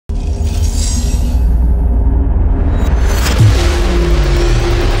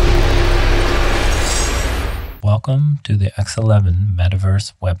Welcome to the XELEVEN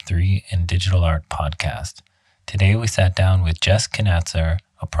Metaverse, Web3, and Digital Art podcast. Today we sat down with Jess Conatser,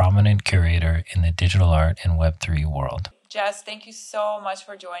 a prominent curator in the digital art and Web3 world. Jess, thank you so much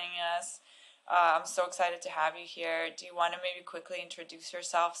for joining us. I'm so excited to have you here. Do you want to maybe quickly introduce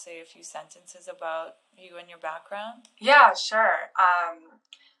yourself, say a few sentences about you and your background? Yeah, sure.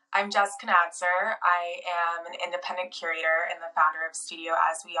 I'm Jess Conatser. I am an independent curator and the founder of Studio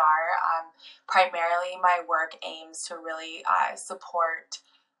As We Are. Primarily, my work aims to really support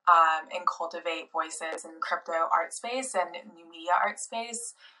and cultivate voices in crypto art space and new media art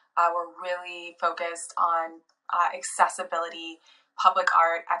space. We're really focused on accessibility, public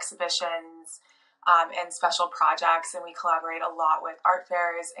art, exhibitions, and special projects, and we collaborate a lot with art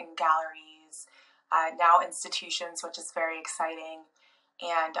fairs and galleries, now institutions, which is very exciting,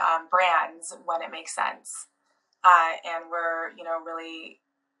 and brands when it makes sense. And we're, really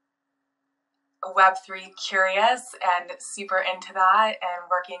Web3 curious and super into that, and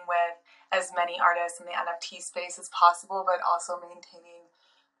working with as many artists in the NFT space as possible, but also maintaining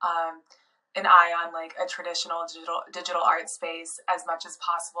an eye on like a traditional digital art space as much as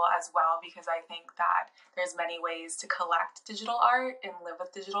possible as well, because I think that there's many ways to collect digital art and live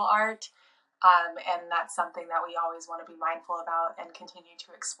with digital art. And that's something that we always want to be mindful about and continue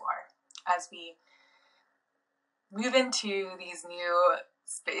to explore as we move into these new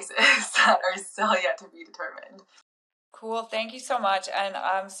spaces that are still yet to be determined. Cool. Thank you so much. And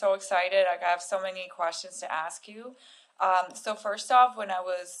I'm so excited. I have so many questions to ask you. So first off, when I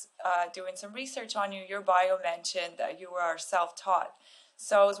was doing some research on you, your bio mentioned that you are self-taught.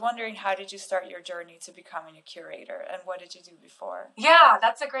 So I was wondering, how did you start your journey to becoming a curator, and what did you do before? Yeah,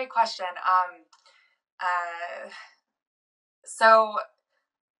 that's a great question. So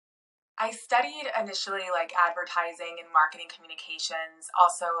I studied initially like advertising and marketing communications,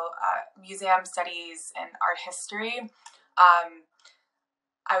 also museum studies and art history.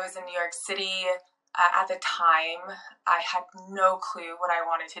 I was in New York City. At the time, I had no clue what I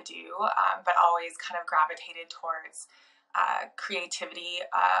wanted to do, but always kind of gravitated towards creativity,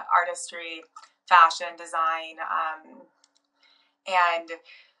 artistry, fashion, design, and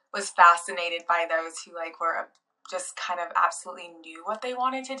was fascinated by those who were just kind of absolutely knew what they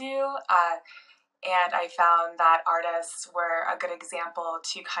wanted to do. And I found that artists were a good example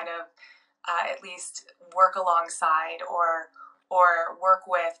to kind of at least work alongside or work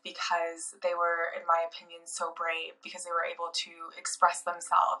with, because they were, in my opinion, so brave, because they were able to express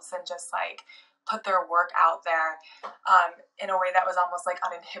themselves and just put their work out there in a way that was almost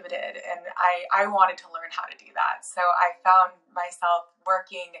uninhibited. And I wanted to learn how to do that. So I found myself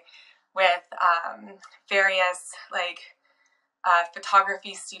working with various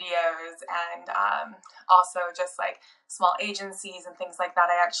photography studios and also just small agencies and things like that.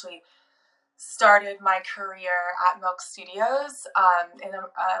 I actually started my career at Milk Studios in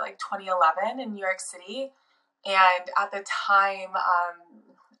 2011 in New York City. And at the time,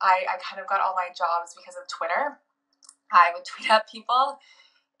 I kind of got all my jobs because of Twitter. I would tweet at people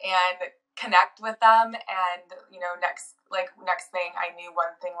and connect with them, and next thing I knew,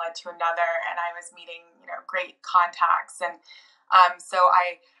 one thing led to another, and I was meeting great contacts. And so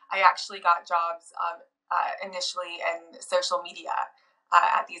I actually got jobs initially in social media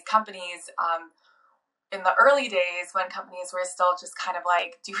at these companies. In the early days, when companies were still just kind of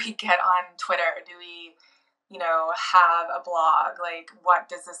do we get on Twitter? Do we have a blog? What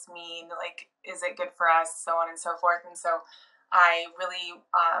does this mean? Is it good for us? So on and so forth. And so I really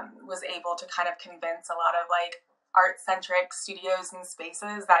was able to kind of convince a lot of art-centric studios and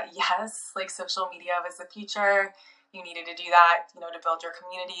spaces that yes, social media was the future. You needed to do that, to build your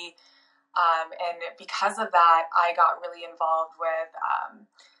community. And because of that, I got really involved with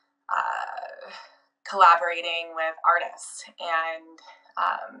collaborating with artists and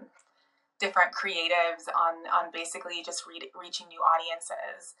different creatives on basically just reaching new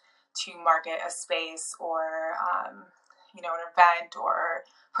audiences to market a space or an event or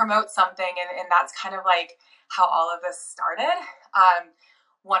promote something, and that's kind of how all of this started.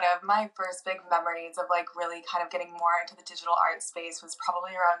 One of my first big memories of really kind of getting more into the digital art space was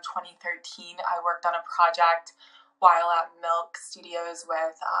probably around 2013. I worked on a project while at Milk Studios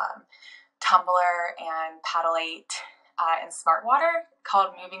with Tumblr and Paddle 8 and Smartwater,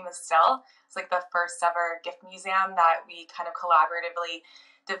 called Moving the Still. It's the first ever gift museum that we kind of collaboratively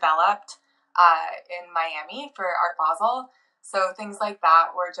developed in Miami for Art Basel. So things like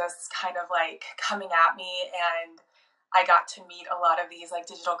that were just kind of coming at me, and I got to meet a lot of these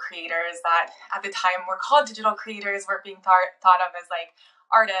digital creators that at the time were called digital creators, were being thought of as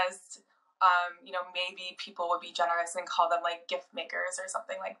artists maybe people would be generous and call them like gift makers or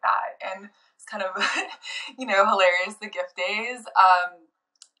something like that. And it's kind of, hilarious, the gift days.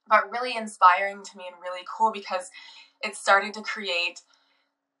 But really inspiring to me and really cool because it started to create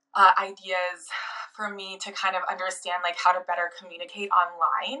ideas for me to kind of understand like how to better communicate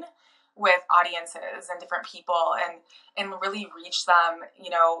online with audiences and different people and really reach them,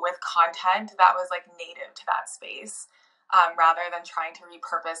 with content that was like native to that space, rather than trying to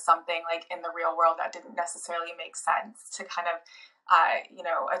repurpose something like in the real world that didn't necessarily make sense to kind of,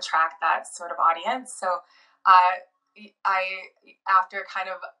 attract that sort of audience. So I, after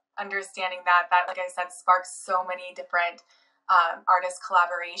kind of understanding that, like I said, sparks so many different artist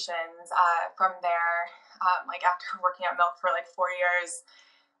collaborations from there. Like after working at Milk for like 4 years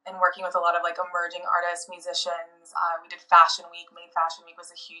and working with a lot of like emerging artists, musicians, we did Fashion Week. Made Fashion Week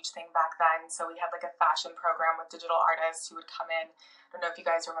was a huge thing back then. So we had like a fashion program with digital artists who would come in. I don't know if you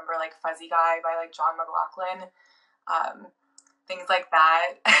guys remember like Fuzzy Guy by like John McLaughlin. Things like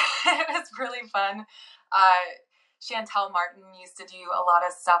that. It was really fun. Chantel Martin used to do a lot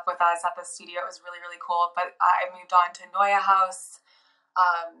of stuff with us at the studio. It was really, really cool. But I moved on to Noya House,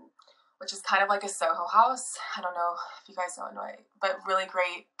 which is kind of like a Soho house. I don't know if you guys know Noya, but really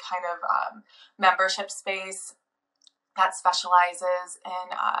great kind of membership space that specializes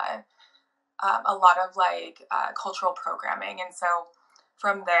in a lot of like cultural programming. And so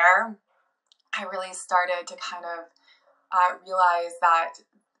from there, I really started to kind of realize that,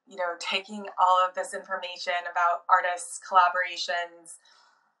 taking all of this information about artists, collaborations,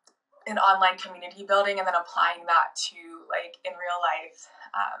 and online community building, and then applying that to like in real life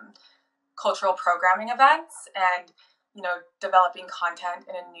cultural programming events, and developing content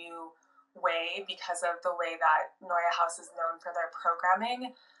in a new way because of the way that Noya House is known for their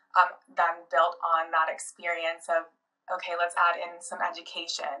programming. Then built on that experience of, okay, let's add in some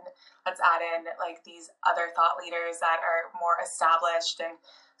education. Let's add in like these other thought leaders that are more established and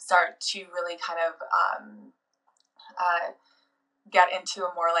start to really kind of get into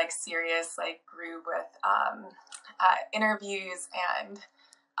a more like serious like groove with interviews and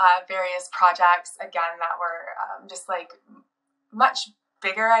various projects, again, that were just like much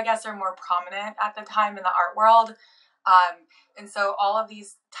bigger, I guess, or more prominent at the time in the art world. And so all of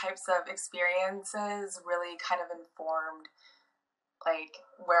these types of experiences really kind of informed like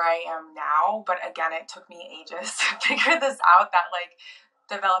where I am now. But again, it took me ages to figure this out, that like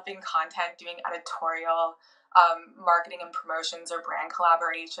developing content, doing editorial, marketing and promotions or brand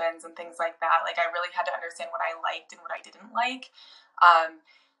collaborations and things like that. Like I really had to understand what I liked and what I didn't like.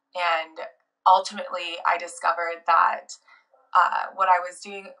 And ultimately I discovered that what I was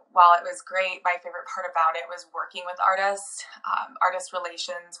doing, while it was great, my favorite part about it was working with artists. Artist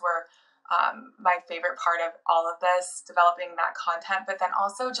relations were my favorite part of all of this, developing that content, but then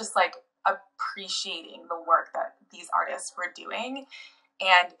also just like appreciating the work that these artists were doing,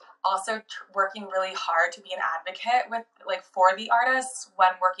 and also working really hard to be an advocate with like for the artists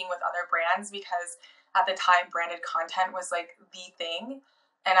when working with other brands, because at the time branded content was like the thing.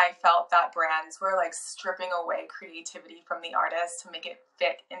 And I felt that brands were like stripping away creativity from the artists to make it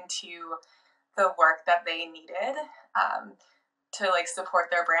fit into the work that they needed to like support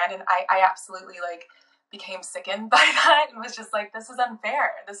their brand. And I absolutely like became sickened by that and was just like, this is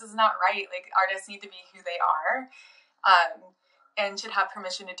unfair. This is not right. Like artists need to be who they are and should have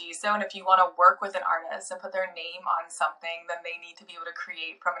permission to do so. And if you want to work with an artist and put their name on something, then they need to be able to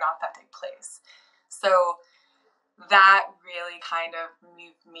create from an authentic place. So that really kind of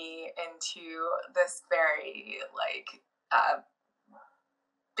moved me into this very like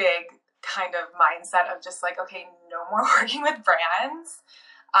big kind of mindset of just like, okay, no more working with brands.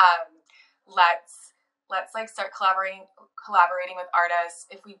 Let's like start collaborating with artists.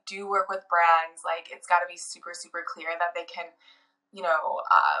 If we do work with brands, like it's got to be super, super clear that they can,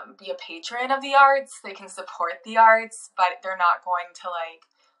 be a patron of the arts. They can support the arts, but they're not going to like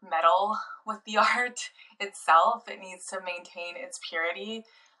meddle with the art itself. It needs to maintain its purity,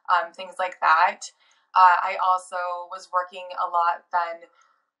 things like that. I also was working a lot then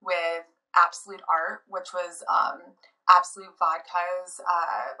with Absolute Art, which was Absolute Vodka's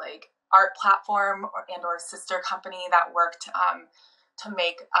like art platform or sister company that worked to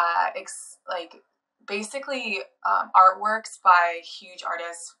make basically artworks by huge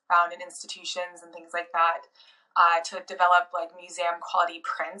artists found in institutions and things like that, to develop like museum quality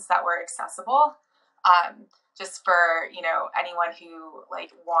prints that were accessible, just for anyone who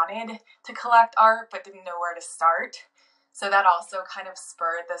like wanted to collect art but didn't know where to start. So that also kind of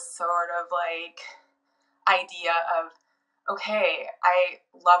spurred this sort of like idea of, okay, I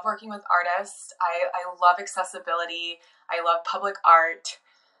love working with artists. I love accessibility. I love public art.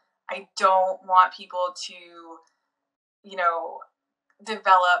 I don't want people to,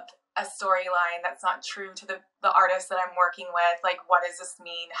 develop a storyline that's not true to the artist that I'm working with. Like, what does this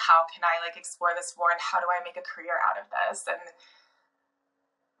mean? How can I explore this more? And how do I make a career out of this? And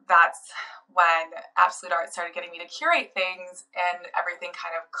that's when Absolute Art started getting me to curate things, and everything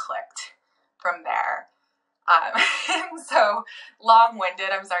kind of clicked from there. So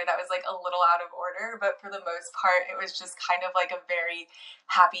long-winded, I'm sorry, that was a little out of order, but for the most part, it was just kind of a very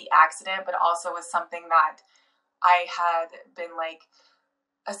happy accident, but also was something that I had been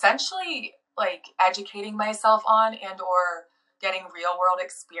essentially educating myself on and or getting real world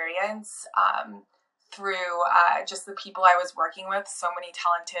experience through just the people I was working with. So many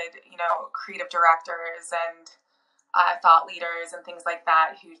talented, creative directors and thought leaders and things like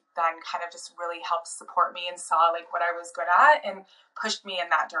that, who then kind of just really helped support me and saw what I was good at and pushed me in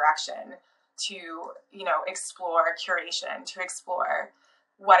that direction to, explore curation, to explore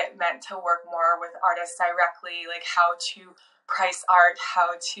what it meant to work more with artists directly, how to price art,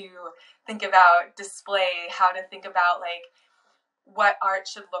 how to think about display, how to think about what art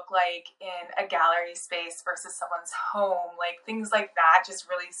should look like in a gallery space versus someone's home. Things like that just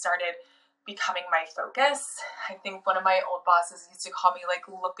really started becoming my focus. I think one of my old bosses used to call me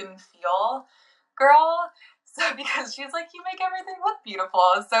look and feel girl. So because she's you make everything look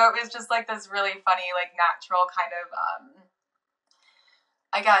beautiful. So it was just this really funny, natural kind of,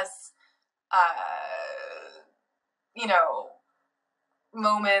 I guess,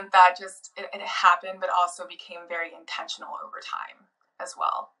 moment that just, it happened, but also became very intentional over time as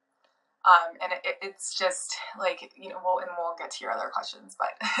well. And it's just we'll get to your other questions,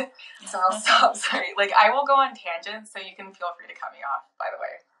 but so I'll stop. Sorry. I will go on tangents, so you can feel free to cut me off, by the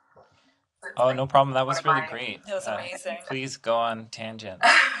way. Oh, no problem. That was really great. That was amazing. Please go on tangent.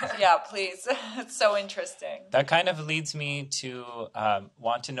 Yeah, please. It's so interesting. That kind of leads me to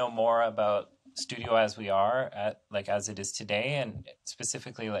want to know more about Studio As We Are, as it is today, and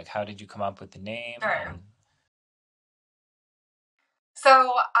specifically, how did you come up with the name? Sure.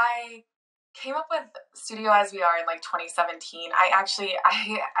 So I came up with Studio As We Are in 2017. I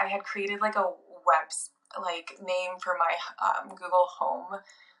had created a web name for my Google Home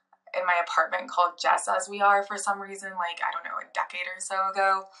in my apartment called Jess As We Are for some reason, I don't know, a decade or so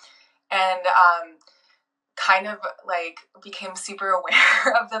ago. And kind of became super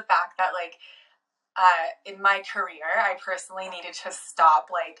aware of the fact that in my career, I personally needed to stop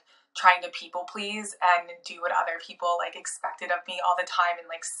trying to people please and do what other people expected of me all the time and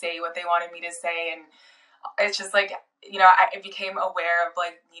say what they wanted me to say. And it's just I became aware of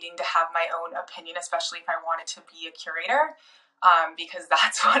needing to have my own opinion, especially if I wanted to be a curator. Because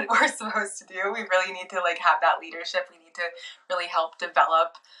that's what we're supposed to do. We really need to have that leadership. We need to really help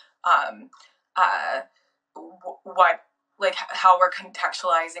develop how we're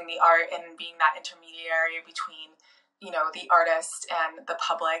contextualizing the art and being that intermediary between the artist and the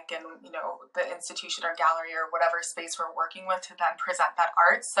public and the institution or gallery or whatever space we're working with to then present that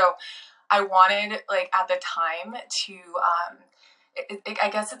art. So I wanted at the time to I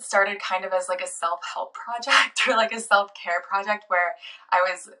guess it started kind of as a self-help project or a self-care project where I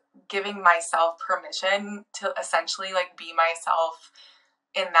was giving myself permission to essentially be myself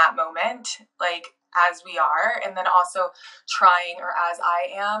in that moment, as we are, and then also trying, or as I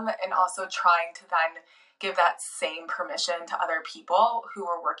am, and also trying to then give that same permission to other people who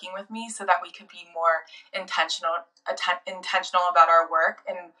were working with me so that we could be more intentional about our work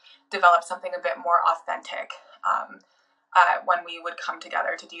and develop something a bit more authentic. When we would come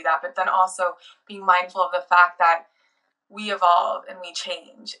together to do that, but then also being mindful of the fact that we evolve and we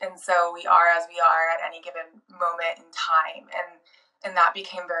change, and so we are as we are at any given moment in time, and that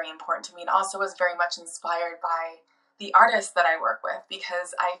became very important to me, and also was very much inspired by the artists that I work with,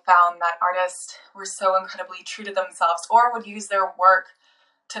 because I found that artists were so incredibly true to themselves, or would use their work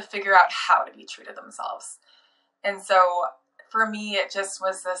to figure out how to be true to themselves. And so for me, it just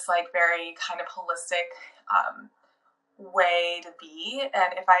was this very kind of holistic way to be.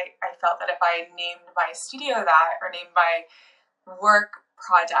 And if I felt that if I named my studio that, or named my work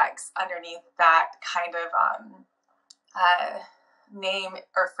projects underneath that kind of name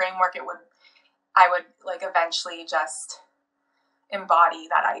or framework, I would eventually just embody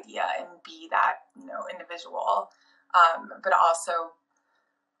that idea and be that individual, but also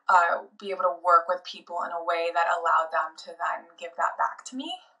be able to work with people in a way that allowed them to then give that back to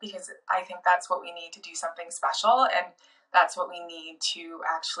me, because I think that's what we need to do something special, and that's what we need to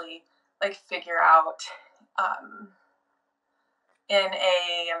actually figure out in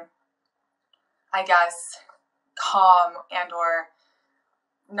a, I guess, calm and or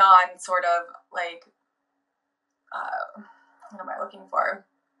non sort of what am I looking for?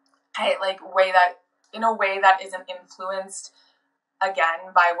 I like way that in a way that isn't influenced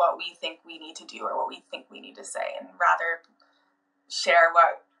again by what we think we need to do or what we think we need to say, and rather share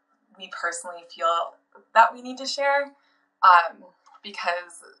what we personally feel that we need to share.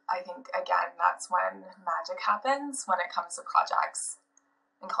 Because I think, again, that's when magic happens when it comes to projects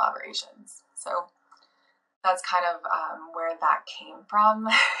and collaborations. So that's kind of where that came from.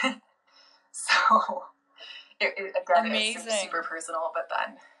 So again, Amazing. it's super personal, but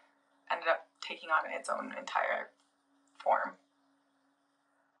then ended up taking on its own entire form.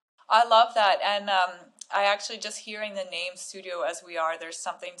 I love that. And I actually, just hearing the name Studio As We Are, there's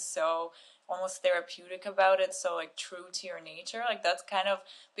something so almost therapeutic about it, so like true to your nature. Like that's kind of,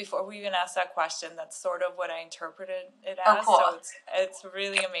 before we even asked that question, that's sort of what I interpreted it as. Oh, cool. So it's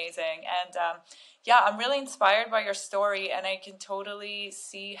really amazing. And yeah, I'm really inspired by your story, and I can totally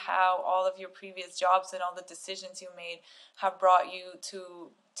see how all of your previous jobs and all the decisions you made have brought you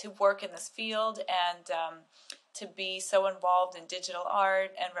to work in this field, and to be so involved in digital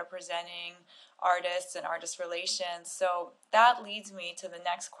art and representing artists and artist relations. So that leads me to the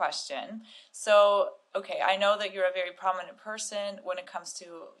next question. So, okay, I know that you're a very prominent person when it comes to,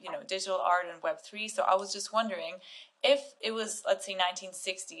 digital art and Web3. So I was just wondering, if it was, let's say,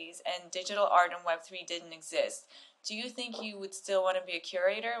 1960s and digital art and Web3 didn't exist, do you think you would still want to be a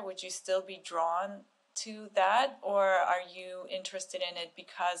curator? Would you still be drawn to that? Or are you interested in it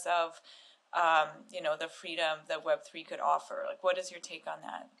because of the freedom that Web3 could offer? Like, what is your take on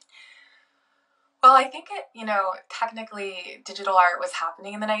that? Well, I think technically digital art was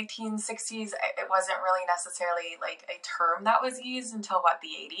happening in the 1960s. It wasn't really necessarily like a term that was used until the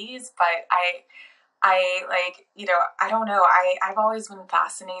 80s. But I like, I don't know. I've always been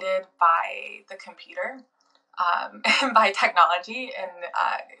fascinated by the computer, and by technology, and,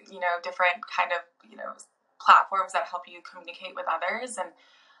 different kind of, platforms that help you communicate with others. And,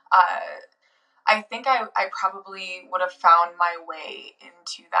 I think I probably would have found my way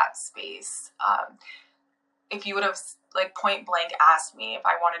into that space. If you would have like point blank asked me if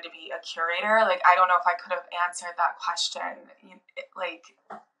I wanted to be a curator, like I don't know if I could have answered that question. Like,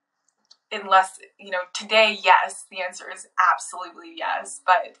 unless today, yes, the answer is absolutely yes.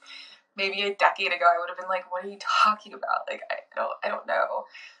 But maybe a decade ago, I would have been like, "What are you talking about?" Like, I don't know.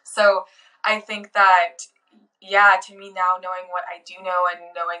 So I think that, yeah, to me now, knowing what I do know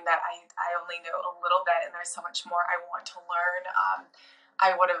and knowing that I only know a little bit and there's so much more I want to learn,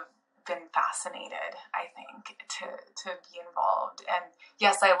 I would have been fascinated, I think, to be involved. And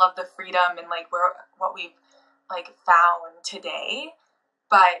yes, I love the freedom and like what we've like found today,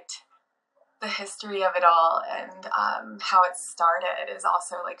 but the history of it all and how it started is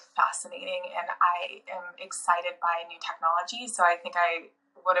also like fascinating, and I am excited by new technology. So I think I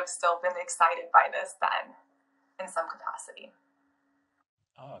would have still been excited by this then, in some capacity.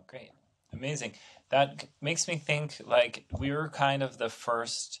 Oh, great. Amazing. That makes me think like we were kind of the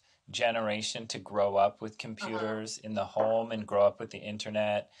first generation to grow up with computers in the home and grow up with the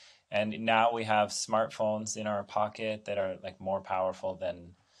internet. And now we have smartphones in our pocket that are like more powerful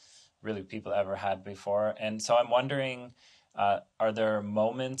than really people ever had before. And so I'm wondering, are there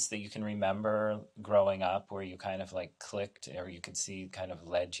moments that you can remember growing up where you kind of like clicked, or you could see kind of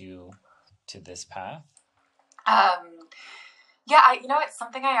led you to this path? Yeah, it's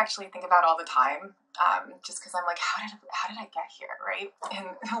something I actually think about all the time. Just because I'm like, how did I get here, right? And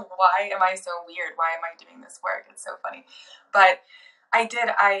why am I so weird? Why am I doing this work? It's so funny. But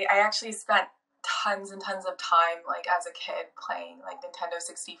I actually spent tons and tons of time, like as a kid, playing like Nintendo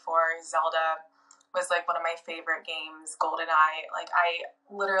 64, Zelda was like one of my favorite games, GoldenEye. Like I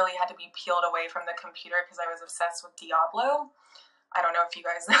literally had to be peeled away from the computer because I was obsessed with Diablo. I don't know if you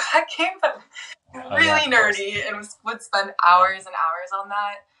guys know that game, but really nerdy, and would spend hours and hours on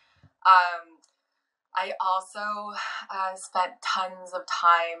that. I also spent tons of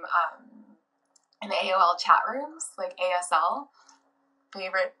time in AOL chat rooms, like ASL.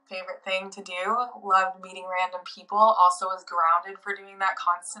 Favorite thing to do. Loved meeting random people. Also was grounded for doing that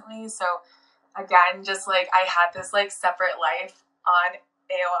constantly. So again, just like I had this like separate life on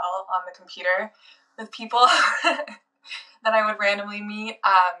AOL on the computer with people that I would randomly meet.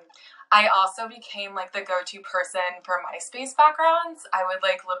 I also became like the go-to person for MySpace backgrounds. I would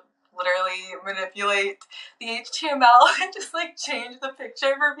like literally manipulate the HTML and just like change the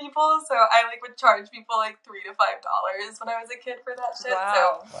picture for people. So I like would charge people like $3 to $5 when I was a kid for that shit.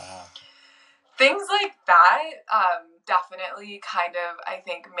 Wow. So things like that definitely kind of I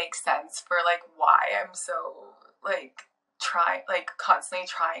think makes sense for like why I'm so like constantly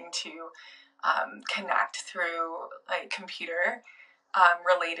trying to connect through like computer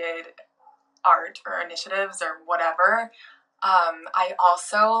related art or initiatives or whatever. I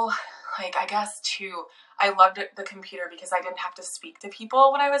also, like, I guess too, I loved the computer because I didn't have to speak to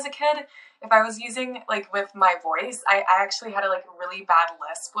people when I was a kid. If I was using, like, with my voice, I actually had a, like, really bad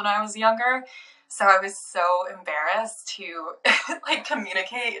lisp when I was younger. So I was so embarrassed to, like,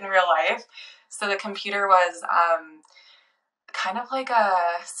 communicate in real life. So the computer was kind of like a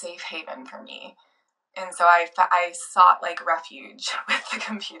safe haven for me. And so I sought, like, refuge with the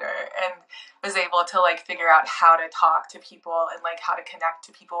computer and was able to, like, figure out how to talk to people and, like, how to connect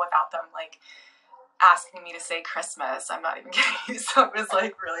to people without them, like, asking me to say Christmas. I'm not even kidding you. So it was,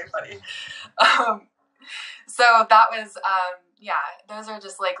 like, really funny. So that was, yeah, those are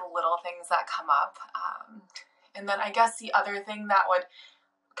just, like, little things that come up. And then I guess the other thing that would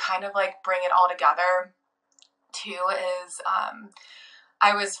kind of, like, bring it all together too is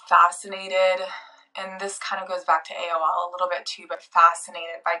I was fascinated, and this kind of goes back to AOL a little bit too, but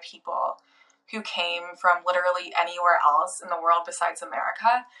fascinated by people who came from literally anywhere else in the world besides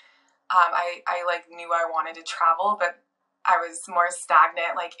America. I like knew I wanted to travel, but I was more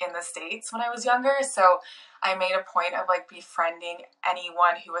stagnant, like, in the States when I was younger. So I made a point of, like, befriending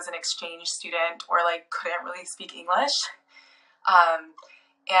anyone who was an exchange student or, like, couldn't really speak English.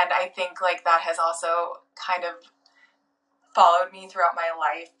 And I think, like, that has also kind of followed me throughout my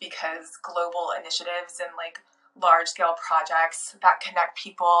life because global initiatives and, like, large scale projects that connect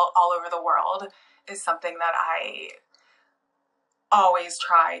people all over the world is something that I always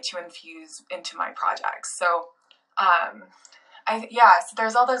try to infuse into my projects. So, so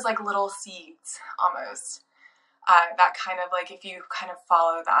there's all those, like, little seeds almost that kind of, like, if you kind of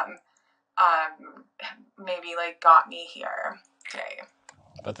follow them, maybe, like, got me here today.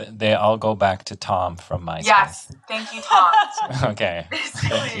 But they all go back to Tom from MySpace. Yes, thank you, Tom. Okay.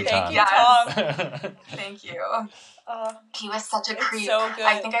 Thank you, Tom. Yes. Thank you. He was such a creep. So good.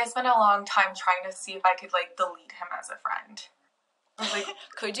 I think I spent a long time trying to see if I could, like, delete him as a friend. I was like,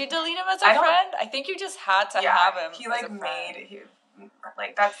 could you delete him as a friend? I think you just had to have him. He, like,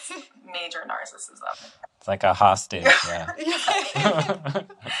 like, that's major narcissism. It's like a hostage, yeah.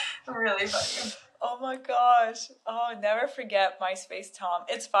 Really funny. Oh my gosh. Oh, never forget MySpace Tom.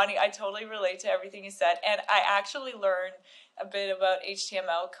 It's funny. I totally relate to everything you said. And I actually learned a bit about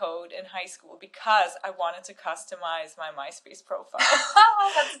HTML code in high school because I wanted to customize my MySpace profile.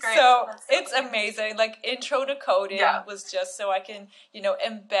 Oh, that's great. So it's amazing. Like, intro to coding was just so I can,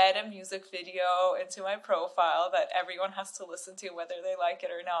 embed a music video into my profile that everyone has to listen to whether they like it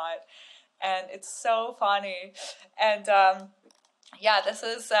or not. And it's so funny. And, this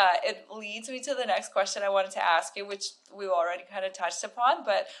is, it leads me to the next question I wanted to ask you, which we've already kind of touched upon,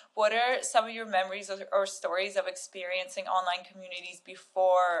 but what are some of your memories or stories of experiencing online communities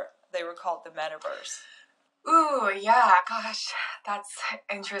before they were called the Metaverse? Ooh, yeah, gosh, that's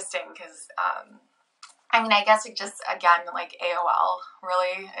interesting because, I guess it just, again, like, AOL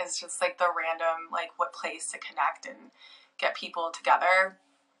really is just, like, the random, like, what place to connect and get people together.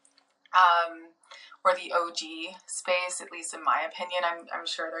 Or the OG space, at least in my opinion. I'm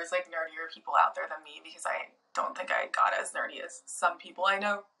sure there's, like, nerdier people out there than me because I don't think I got as nerdy as some people I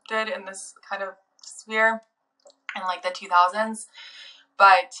know did in this kind of sphere in, like, the 2000s.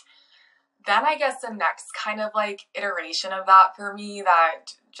 But then I guess the next kind of, like, iteration of that for me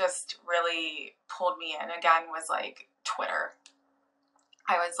that just really pulled me in again was, like, Twitter.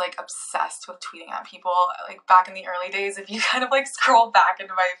 I was, like, obsessed with tweeting at people. Like, back in the early days, if you kind of, like, scroll back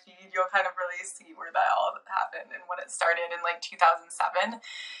into my feed, you'll kind of really see where that all happened and when it started in, like, 2007.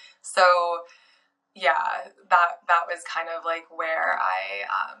 So, yeah, that was kind of, like, where I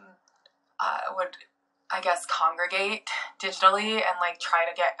would, I guess, congregate digitally and, like, try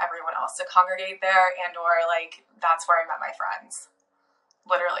to get everyone else to congregate there, and or, like, that's where I met my friends.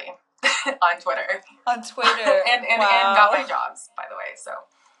 Literally. On Twitter. and got my jobs, by the way, so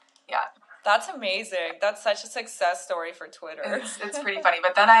yeah. That's amazing. That's such a success story for Twitter. It's pretty funny,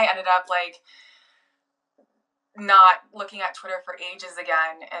 but then I ended up, like, not looking at Twitter for ages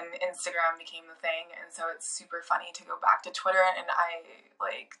again, and Instagram became the thing, and so it's super funny to go back to Twitter, and I,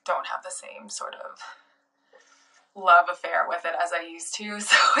 like, don't have the same sort of love affair with it as I used to,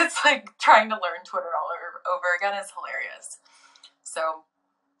 so it's like trying to learn Twitter all over again is hilarious. So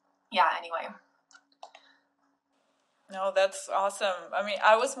yeah, anyway. No, that's awesome. I mean,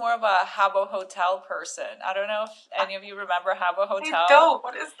 I was more of a Habbo Hotel person. I don't know if any of you remember Habbo Hotel. I don't.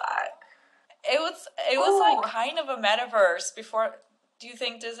 What is that? It was like kind of a metaverse before. Do you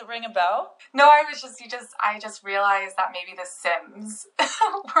think, does it ring a bell? No, I just realized that maybe The Sims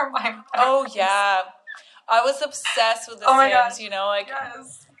were my metaverse. Oh yeah. I was obsessed with The Sims, my gosh. like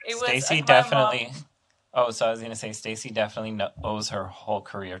yes. it was Stacey, like, definitely. Oh, so I was going to say Stacy definitely owes her whole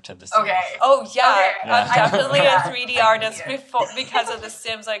career to The Sims. Okay. Oh yeah, Okay. I'm Yeah. definitely a 3D I artist see it. because of The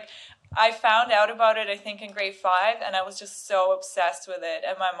Sims. Like, I found out about it, I think, in grade 5, and I was just so obsessed with it.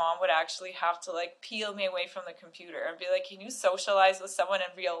 And my mom would actually have to like peel me away from the computer and be like, "Can you socialize with someone in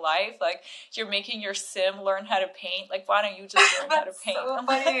real life? Like, you're making your sim learn how to paint. Like, why don't you just learn how to paint?" So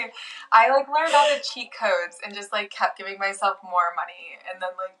funny. I like learned all the cheat codes and just like kept giving myself more money, and then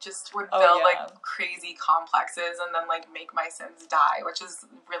like just would build like crazy complexes and then like make my Sims die, which is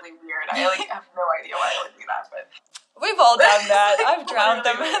really weird. I like have no idea why I would do that, but we've all done that. I've drowned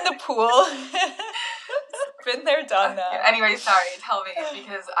them in the pool. Been there, done that. Yeah, anyway, sorry, tell me,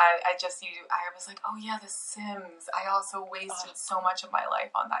 because I was like, oh yeah, The Sims. I also wasted so much of my life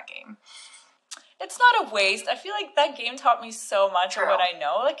on that game. It's not a waste. I feel like that game taught me so much of what I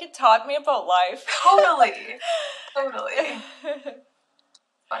know. Like, it taught me about life. Totally.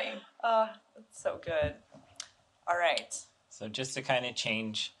 Funny. It's so good. All right. So just to kind of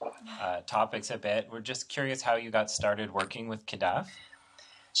change topics a bit, we're just curious how you got started working with CADAF.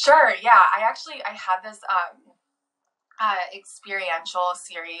 Sure, yeah. I had this experiential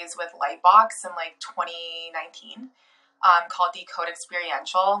series with Lightbox in like 2019 called Decode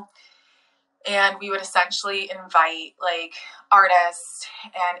Experiential. And we would essentially invite like artists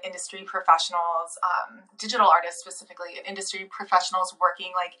and industry professionals, digital artists specifically, and industry professionals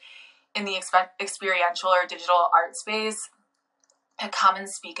working like in the experiential or digital art space to come and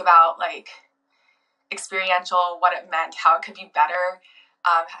speak about like experiential, what it meant, how it could be better,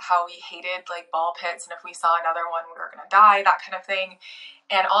 how we hated like ball pits, and if we saw another one, we were going to die, that kind of thing.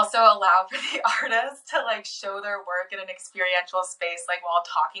 And also allow for the artists to like show their work in an experiential space, like while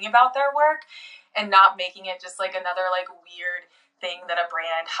talking about their work, and not making it just like another like weird thing that a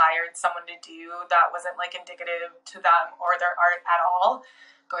brand hired someone to do that wasn't like indicative to them or their art at all,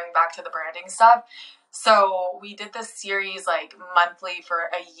 going back to the branding stuff. So we did this series like monthly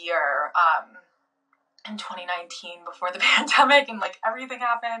for a year in 2019 before the pandemic and like everything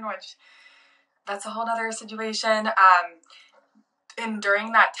happened, which that's a whole other situation. And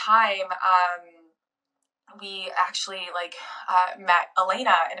during that time, we actually like met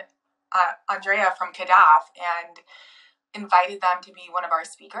Elena and Andrea from CADAF and invited them to be one of our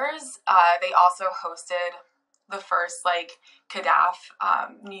speakers. They also hosted the first like CADAF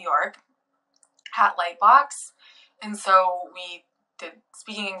New York at Lightbox, and so we did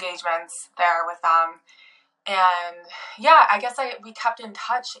speaking engagements there with them. And yeah, I guess we kept in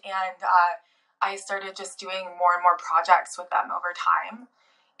touch, and I started just doing more and more projects with them over time.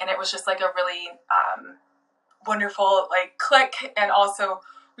 And it was just like a really wonderful like click. And also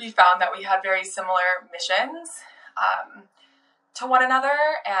we found that we had very similar missions to one another.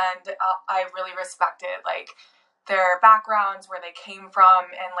 And I really respected like their backgrounds, where they came from,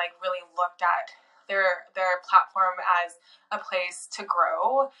 and like really looked at their platform as a place to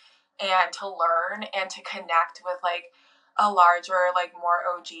grow and to learn and to connect with like a larger, like more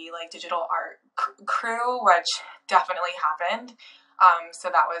OG, like digital art crew, which definitely happened. So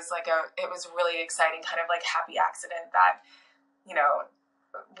that was like it was really exciting, kind of like happy accident that, you know,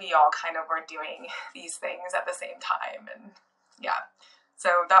 we all kind of were doing these things at the same time. And yeah,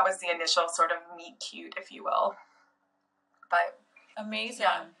 so that was the initial sort of meet cute, if you will. But amazing.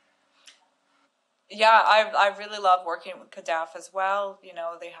 Yeah, I really love working with CADAF as well. You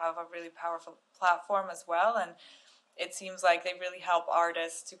know, they have a really powerful platform as well, and it seems like they really help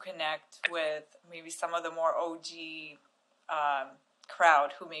artists to connect with maybe some of the more OG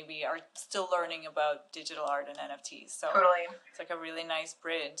crowd who maybe are still learning about digital art and NFTs. So totally. It's like a really nice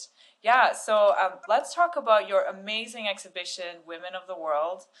bridge. Yeah, so let's talk about your amazing exhibition, Women of the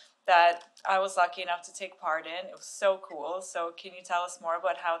World, that I was lucky enough to take part in. It was so cool. So can you tell us more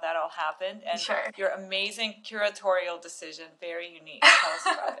about how that all happened? And your amazing curatorial decision, very unique. Tell us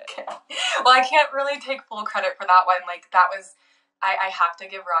about it. Okay. Well, I can't really take full credit for that one. Like, that was, I have to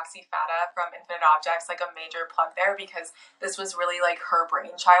give Roxy Fata from Infinite Objects like a major plug there, because this was really like her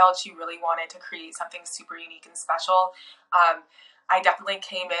brainchild. She really wanted to create something super unique and special. I definitely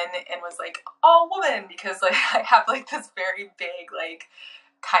came in and was like, all woman, because like I have like this very big like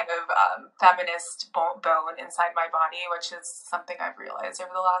kind of feminist bone inside my body, which is something I've realized over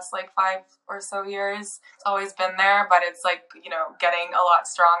the last like 5 or so years. It's always been there, but it's like, you know, getting a lot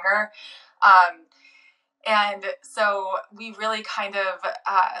stronger. And so we really kind of,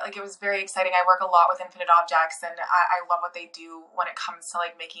 like, it was very exciting. I work a lot with Infinite Objects, and I love what they do when it comes to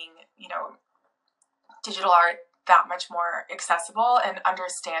like making, you know, digital art that much more accessible and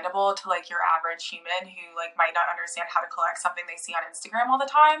understandable to like your average human who like might not understand how to collect something they see on Instagram all the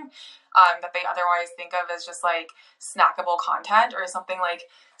time, that they otherwise think of as just like snackable content or something like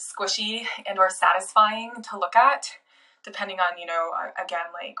squishy and or satisfying to look at, depending on, you know,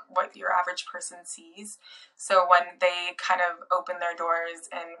 again, like what your average person sees. So when they kind of opened their doors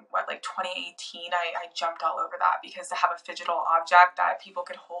in like 2018, I jumped all over that, because to have a phygital object that people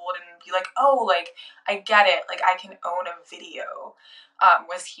could hold and be like, oh, like I get it, like I can own a video,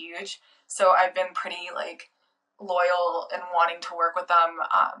 was huge. So I've been pretty like loyal and wanting to work with them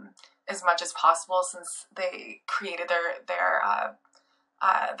as much as possible since they created their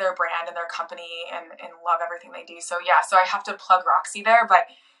brand and their company, and love everything they do. So yeah, so I have to plug Roxy there, but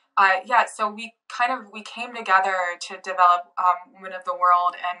yeah, so we came together to develop Women of the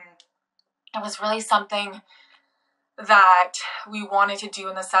World, and it was really something that we wanted to do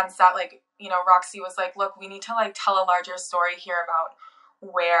in the sense that, like, you know, Roxy was like, look, we need to like tell a larger story here about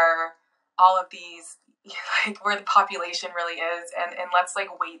where all of these, like where the population really is, and let's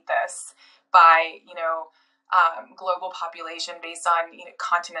like weight this by, you know, global population based on, you know,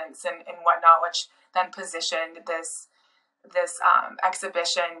 continents and whatnot, which then positioned this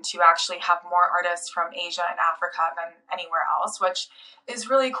exhibition to actually have more artists from Asia and Africa than anywhere else, which is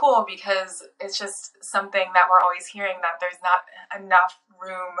really cool, because it's just something that we're always hearing, that there's not enough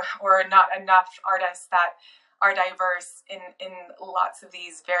room or not enough artists that are diverse in lots of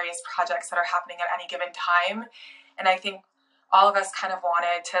these various projects that are happening at any given time. And I think all of us kind of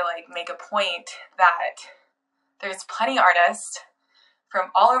wanted to like make a point that there's plenty of artists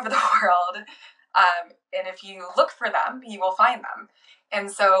from all over the world, and if you look for them, you will find them.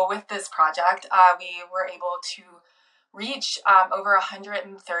 And so with this project, we were able to reach over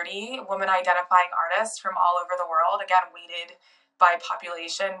 130 women-identifying artists from all over the world, again, weighted by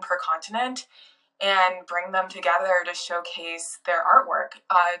population per continent, and bring them together to showcase their artwork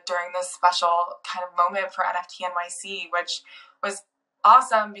during this special kind of moment for NFT NYC, which was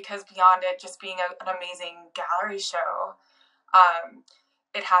awesome, because beyond it just being an amazing gallery show,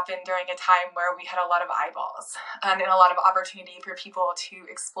 it happened during a time where we had a lot of eyeballs and a lot of opportunity for people to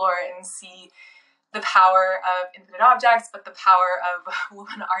explore and see the power of infinite objects, but the power of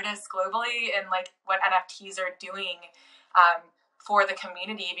women artists globally, and like what NFTs are doing for the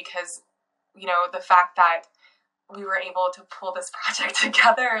community. Because, you know, the fact that we were able to pull this project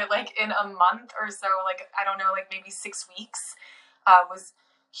together like in a month or so, like I don't know, like maybe 6 weeks, was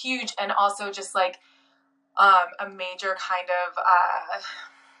huge. And also just like a major kind of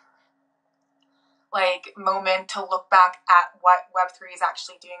like moment to look back at what Web3 is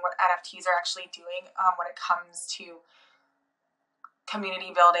actually doing, what NFTs are actually doing when it comes to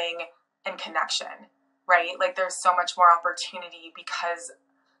community building and connection, right? Like there's so much more opportunity because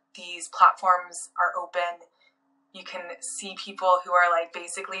these platforms are open. You can see people who are like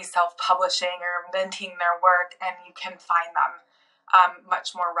basically self-publishing or minting their work, and you can find them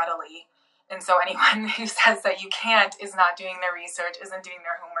much more readily. And so anyone who says that you can't is not doing their research, isn't doing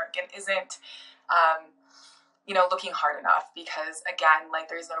their homework, and isn't, you know, looking hard enough. Because again, like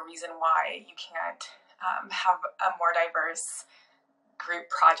there's no reason why you can't have a more diverse group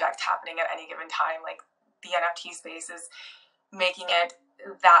project happening at any given time. Like the NFT space is making it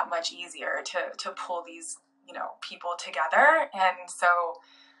that much easier to pull these, you know, people together. And so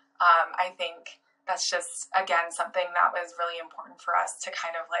I think that's just, again, something that was really important for us to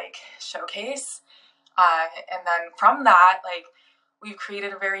kind of like showcase. And then from that, like we've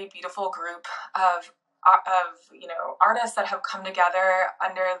created a very beautiful group of, you know, artists that have come together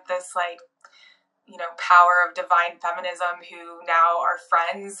under this like, you know, power of divine feminism, who now are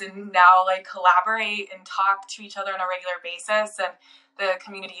friends and now like collaborate and talk to each other on a regular basis. And the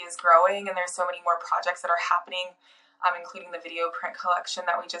community is growing, and there's so many more projects that are happening, including the video print collection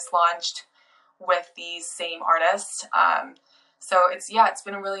that we just launched with these same artists. So it's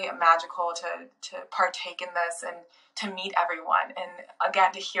been really magical to partake in this and to meet everyone, and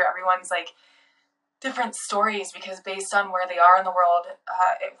again to hear everyone's like different stories, because based on where they are in the world,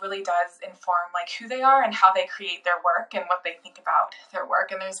 it really does inform like who they are and how they create their work and what they think about their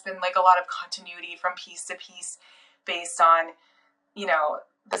work. And there's been like a lot of continuity from piece to piece based on, you know,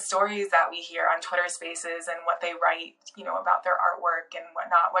 the stories that we hear on Twitter Spaces and what they write, you know, about their artwork and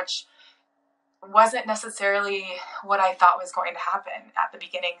whatnot, which wasn't necessarily what I thought was going to happen at the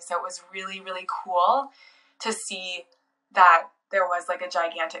beginning. So it was really, really cool to see that there was like a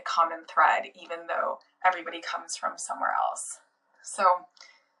gigantic common thread, even though everybody comes from somewhere else. So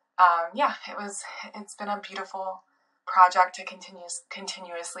yeah, it's been a beautiful project to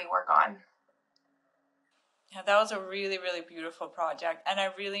continuously work on. Yeah, that was a really, really beautiful project. And I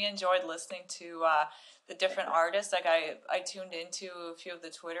really enjoyed listening to the different artists. Like I tuned into a few of the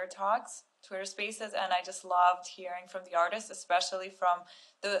Twitter talks, Twitter spaces, and I just loved hearing from the artists, especially from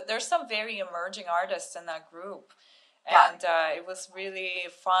there's some very emerging artists in that group. And it was really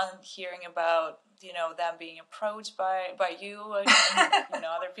fun hearing about, you know, them being approached by you and you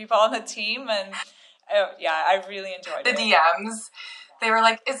know, other people on the team. And yeah, I really enjoyed the it. DMs. They were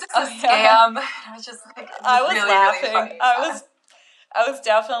like, "Is this a scam?" I was just like, I was really, laughing. really funny. I was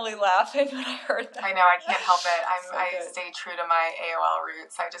definitely laughing when I heard that. I know, I can't help it. So I good. stay true to my AOL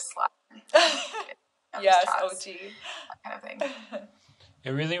roots. I just laugh. Yes, chats, OG. that kind of thing. It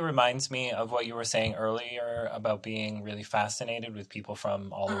really reminds me of what you were saying earlier about being really fascinated with people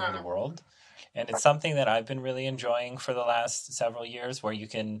from all over the world. And it's something that I've been really enjoying for the last several years, where you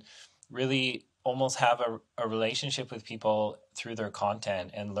can really almost have a relationship with people through their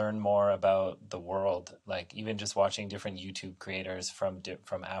content and learn more about the world. Like even just watching different YouTube creators from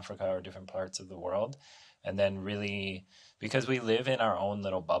Africa or different parts of the world. And then really, because we live in our own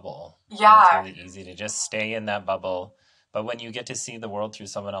little bubble. Yeah. It's really easy to just stay in that bubble. But when you get to see the world through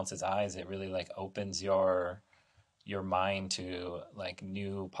someone else's eyes, it really like opens your mind to like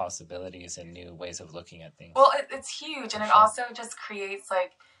new possibilities and new ways of looking at things. Well, it's huge, and it also just creates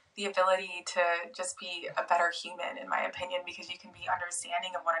like the ability to just be a better human, in my opinion, because you can be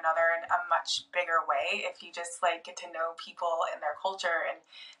understanding of one another in a much bigger way if you just like get to know people and their culture and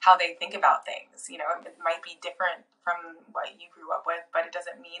how they think about things. You know, it might be different from what you grew up with, but it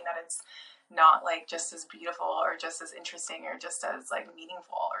doesn't mean that it's not like just as beautiful or just as interesting or just as like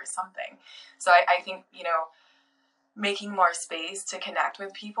meaningful or something. So I think, you know, making more space to connect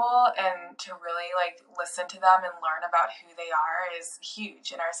with people and to really like listen to them and learn about who they are is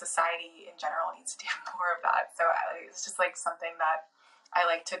huge, and our society in general needs to do more of that. So it's just like something that I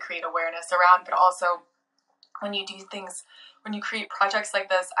like to create awareness around. But also when you do things, when you create projects like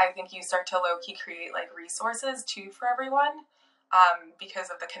this, I think you start to low-key create like resources too for everyone, because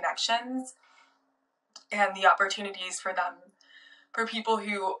of the connections and the opportunities for them, for people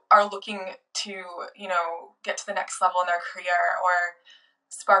who are looking to, you know, get to the next level in their career or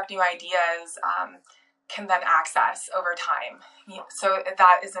spark new ideas, can then access over time. So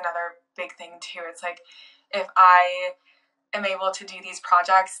that is another big thing too. It's like, if I am able to do these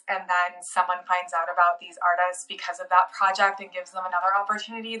projects and then someone finds out about these artists because of that project and gives them another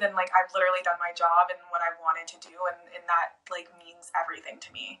opportunity, then like I've literally done my job and what I've wanted to do, and that like means everything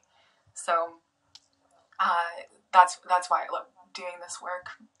to me. So that's why I love doing this work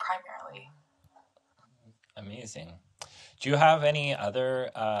primarily. Amazing. Do you have any other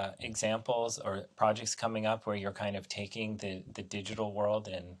examples or projects coming up where you're kind of taking the digital world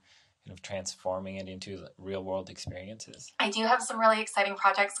and kind of transforming it into real world experiences? I do have some really exciting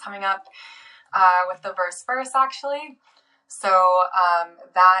projects coming up with the Verse actually. So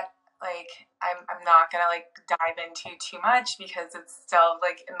that like I'm not gonna like dive into too much because it's still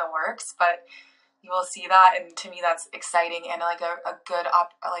like in the works, but you will see that, and to me that's exciting and like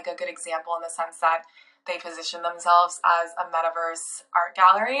a good example in the sense that they position themselves as a metaverse art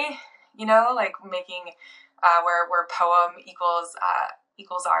gallery, you know, like making where poem equals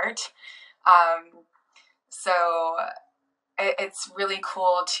art. So it's really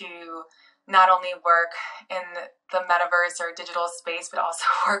cool to not only work in the metaverse or digital space, but also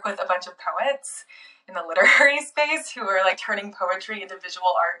work with a bunch of poets in the literary space who are like turning poetry into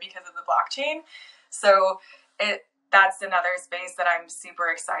visual art because of the blockchain. So that's another space that I'm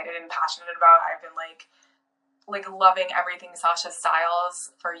super excited and passionate about. I've been like loving everything Sasha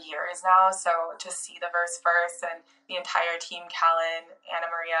Styles for years now. So to see the Verse and the entire team, Callan, Anna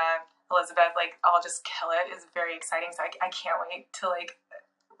Maria, Elizabeth, like all just kill it is very exciting. So I can't wait to like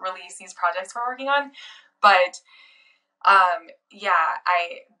release these projects we're working on. But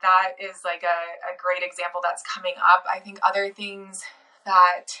that is like a great example that's coming up. I think other things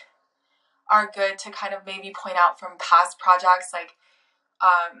that are good to kind of maybe point out from past projects, like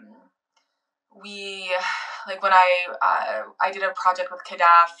when I did a project with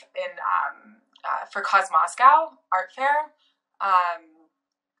CADAF in for Cos Moscow Art Fair.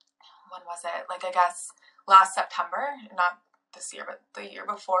 When was it? Like I guess last September, not this year, but the year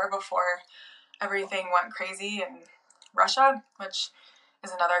before everything went crazy in Russia, which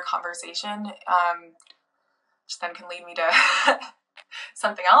is another conversation, which then can lead me to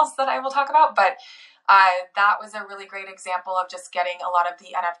something else that I will talk about. But that was a really great example of just getting a lot of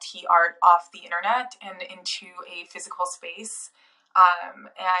the NFT art off the internet and into a physical space,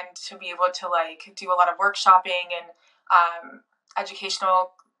 and to be able to like do a lot of workshopping and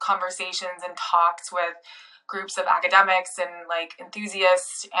educational conversations and talks with groups of academics and like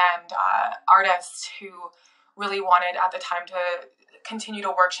enthusiasts and artists who really wanted at the time to continue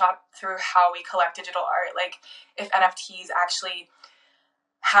to workshop through how we collect digital art, like if NFTs actually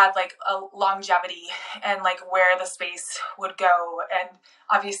had like a longevity and like where the space would go. And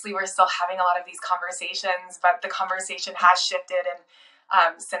obviously we're still having a lot of these conversations, but the conversation has shifted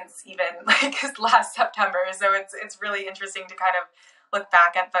and since even like last September. So it's really interesting to kind of look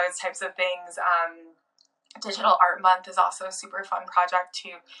back at those types of things. Digital Art Month is also a super fun project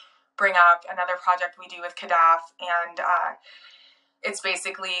to bring up. Another project we do with CADAF, and it's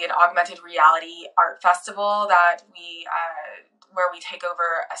basically an augmented reality art festival that we where we take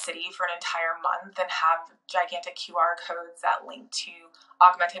over a city for an entire month and have gigantic QR codes that link to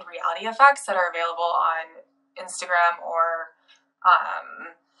augmented reality effects that are available on Instagram or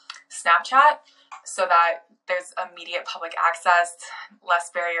Snapchat, so that there's immediate public access, less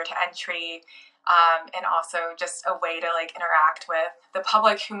barrier to entry, and also just a way to like interact with the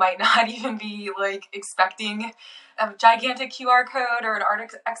public who might not even be like expecting a gigantic QR code or an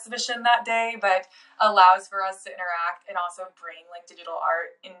art exhibition that day, but allows for us to interact and also bring like digital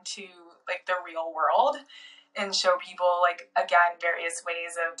art into like the real world and show people like, again, various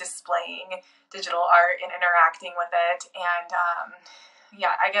ways of displaying digital art and interacting with it. And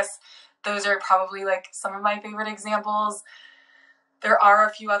yeah, I guess those are probably like some of my favorite examples. There are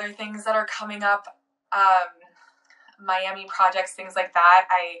a few other things that are coming up, Miami projects, things like that.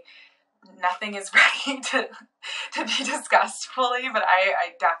 Nothing is ready to be discussed fully, but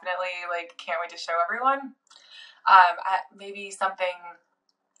I definitely like can't wait to show everyone. Maybe something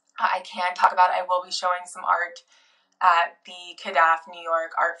I can talk about. I will be showing some art at the CADAF New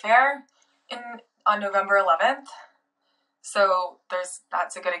York Art Fair on November 11th. So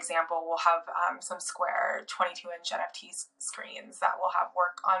that's a good example. We'll have some square 22-inch NFT screens that will have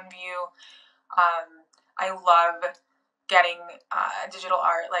work on view. I love getting digital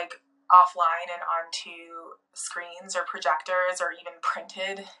art like offline and onto screens or projectors or even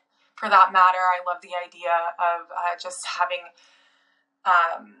printed for that matter. I love the idea of just having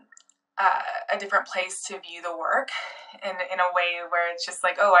a different place to view the work in a way where it's just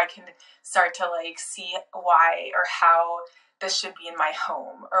like, oh, I can start to like see why or how this should be in my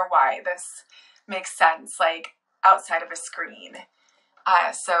home or why this makes sense like outside of a screen.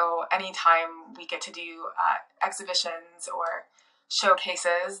 So anytime we get to do exhibitions or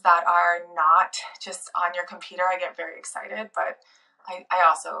showcases that are not just on your computer, I get very excited, but I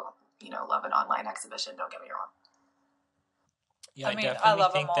also, love an online exhibition, don't get me wrong. Yeah, I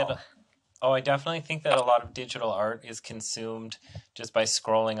love them all. I definitely think that a lot of digital art is consumed just by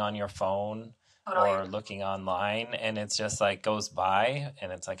scrolling on your phone or looking online, and it's just like goes by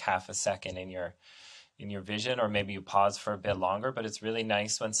and it's like half a second in your vision, or maybe you pause for a bit longer, but it's really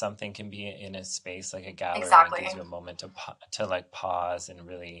nice when something can be in a space like a gallery and gives you a moment to like pause and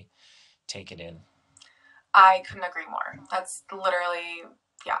really take it in. I couldn't agree more. That's literally,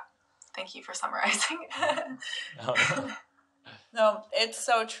 yeah. Thank you for summarizing. No, it's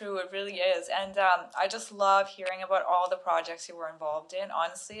so true. It really is. And I just love hearing about all the projects you were involved in.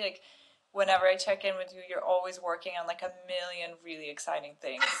 Honestly, like whenever I check in with you, you're always working on like a million really exciting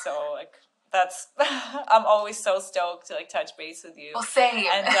things. So like that's I'm always so stoked to like touch base with you. Well, same.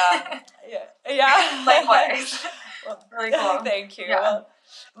 And yeah. Likewise. Well, really cool. Thank you. Yeah. Well,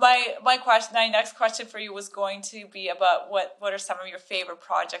 my next question for you was going to be about what are some of your favorite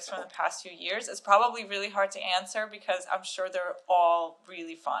projects from the past few years. It's probably really hard to answer because I'm sure they're all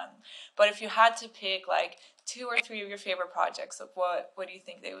really fun. But if you had to pick like 2 or 3 of your favorite projects, like what do you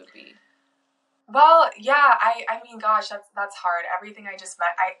think they would be? Well, yeah, I mean, gosh, that's hard. Everything I just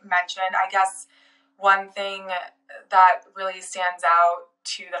mentioned, I guess one thing that really stands out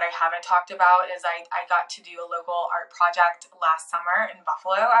too that I haven't talked about is I got to do a local art project last summer in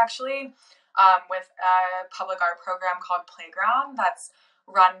Buffalo, actually, with a public art program called Playground that's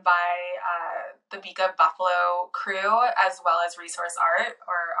run by the Beacon Buffalo crew as well as Resource Art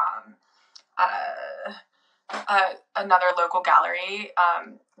or another local gallery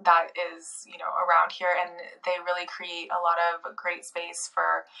that is around here, and they really create a lot of great space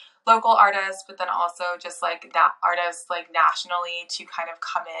for local artists, but then also just like that artists like nationally to kind of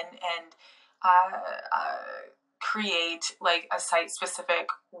come in and create like a site specific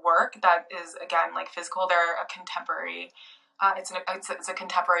work that is again like physical. They're a contemporary it's a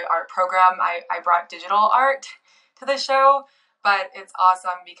contemporary art program. I brought digital art to the show, but it's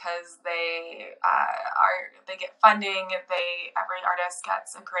awesome because they get funding. Every artist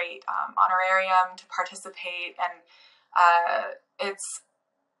gets a great honorarium to participate, and it's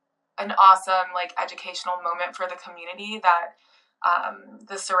an awesome like educational moment for the community that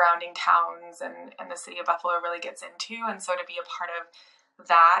the surrounding towns and the city of Buffalo really gets into. And so to be a part of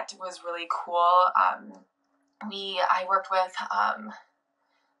that was really cool. I worked with,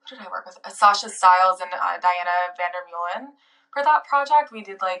 who did I work with? Sasha Stiles and Diana Vandermeulen for that project. We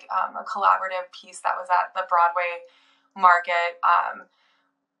did like a collaborative piece that was at the Broadway market.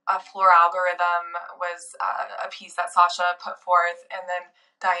 A floor algorithm was a piece that Sasha put forth, and then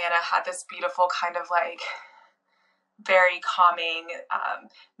Diana had this beautiful kind of like very calming,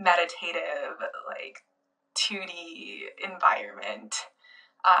 meditative, like 2D environment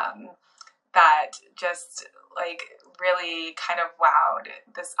that just like really kind of wowed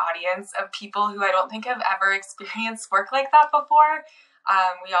this audience of people who I don't think have ever experienced work like that before.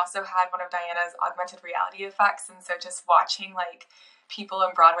 We also had one of Diana's augmented reality effects, and so just watching like people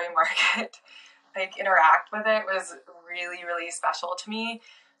in Broadway market like interact with it was really, really special to me.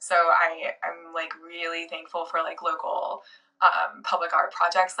 So I'm like really thankful for like local public art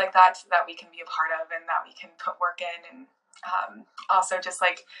projects like that we can be a part of and that we can put work in, and also just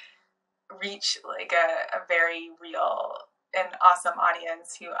like reach like a very real and awesome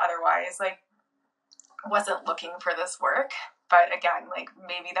audience who otherwise like wasn't looking for this work. But again, like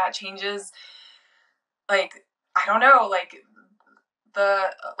maybe that changes, like I don't know, like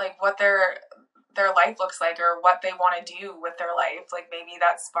the like what their life looks like or what they want to do with their life. Like maybe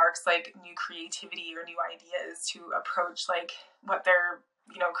that sparks like new creativity or new ideas to approach like what they're,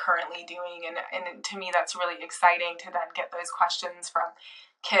 you know, currently doing. And to me, that's really exciting to then get those questions from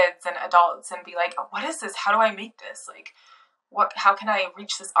kids and adults and be like, oh, what is this? How do I make this? Like, how can I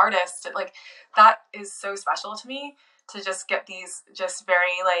reach this artist? Like, that is so special to me, to just get these just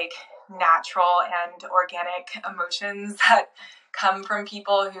very like natural and organic emotions that come from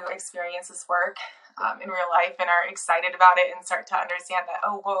people who experience this work in real life and are excited about it and start to understand that,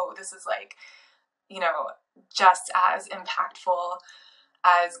 oh, whoa, this is like, you know, just as impactful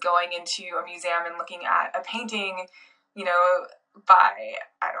as going into a museum and looking at a painting, you know, by,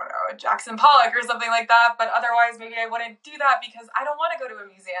 I don't know, Jackson Pollock or something like that. But otherwise, maybe I wouldn't do that because I don't want to go to a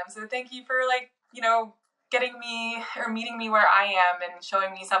museum. So thank you for like, you know, getting me or meeting me where I am and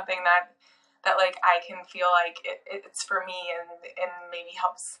showing me something that like I can feel like it's for me and maybe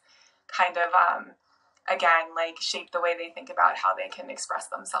helps kind of, again, like shape the way they think about how they can express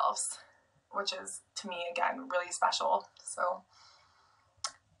themselves, which is, to me, again, really special. So,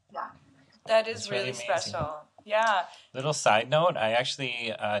 yeah. That is That's really amazing. special. Yeah. Little side note, I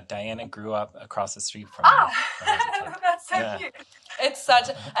actually, Diana grew up across the street from me. That's so Yeah. cute. It's such,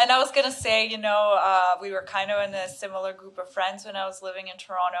 and I was gonna say, you know, we were kind of in a similar group of friends when I was living in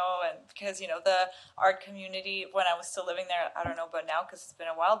Toronto, and because, you know, the art community when I was still living there, I don't know about now because it's been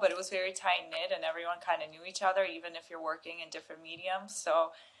a while, but it was very tight knit and everyone kind of knew each other, even if you're working in different mediums.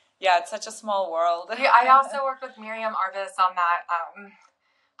 So, yeah, it's such a small world. Yeah, I also worked with Miriam Arbus on that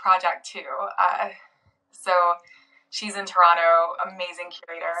project too. So she's in Toronto, amazing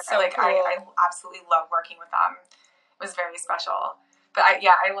curator. So like cool. I absolutely love working with them. It was very special. But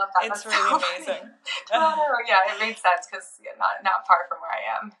I love that. It's That's really so amazing. Toronto, yeah, it made sense because not far from where I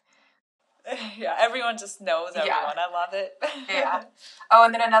am. Yeah, everyone just knows everyone. Yeah. I love it. Yeah. Oh,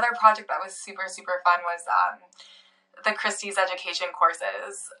 and then another project that was super, super fun was the Christie's education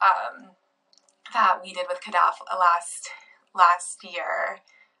courses that we did with CADAF last year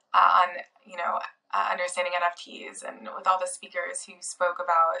on, you know, understanding NFTs, and with all the speakers who spoke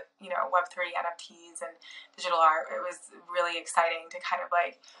about, you know, Web3 NFTs and digital art. It was really exciting to kind of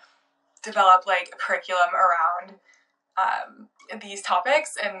like develop like a curriculum around these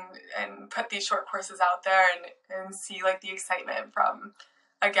topics and put these short courses out there and see like the excitement from,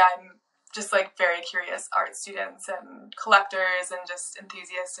 again, just like very curious art students and collectors and just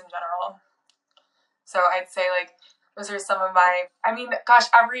enthusiasts in general. So I'd say like those are some of my, I mean, gosh,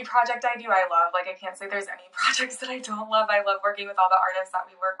 every project I do I love. Like I can't say there's any projects that I don't love. I love working with all the artists that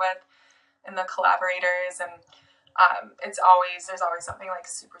we work with and the collaborators, and there's always something like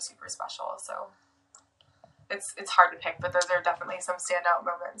super, super special. So it's hard to pick, but those are definitely some standout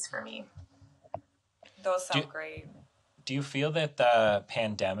moments for me. Those sound great. Do you feel that the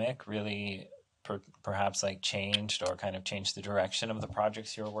pandemic really perhaps like changed or kind of changed the direction of the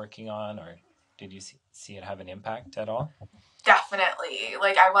projects you were working on, or did you see it have an impact at all? Definitely.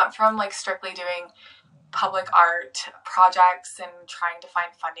 Like I went from like strictly doing public art projects and trying to find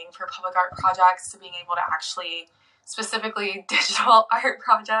funding for public art projects to being able to actually specifically digital art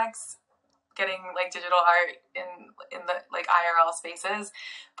projects, getting like digital art in the like IRL spaces,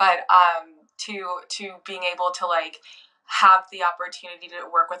 but to being able to like have the opportunity to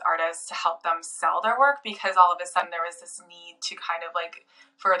work with artists to help them sell their work, because all of a sudden there was this need to kind of like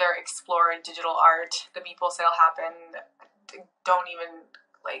further explore digital art. The Beeple sale happened. Don't even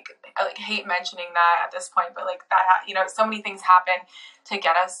like hate mentioning that at this point, but like that, you know, so many things happen to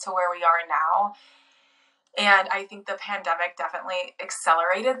get us to where we are now. And I think the pandemic definitely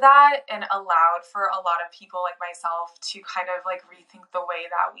accelerated that and allowed for a lot of people like myself to kind of like rethink the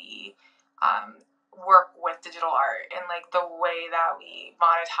way that we work with digital art and like the way that we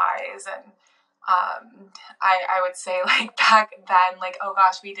monetize. And I would say like back then, like, oh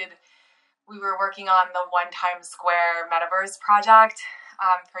gosh, we were working on the One Times Square Metaverse project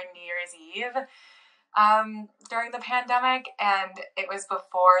for New Year's Eve during the pandemic, and it was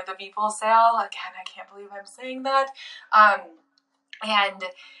before the Beeple sale. Again, I can't believe I'm saying that. And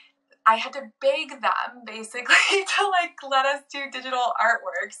I had to beg them basically to like let us do digital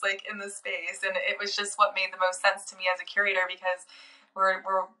artworks like in the space, and it was just what made the most sense to me as a curator, because we're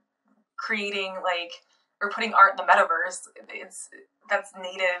creating like we're putting art in the metaverse. That's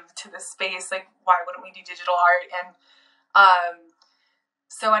native to the space. Like, why wouldn't we do digital art? And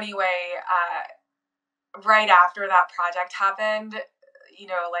so anyway, right after that project happened, you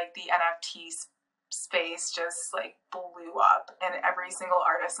know, like the NFT space just like blew up, and every single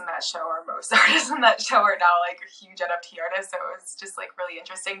artist in that show, or most artists in that show, are now like huge NFT artists. So it was just like really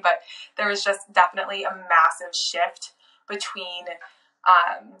interesting. But there was just definitely a massive shift between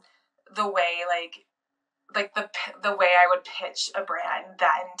the way like the way I would pitch a brand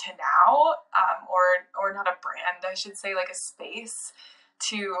then to now, or not a brand, I should say, like a space,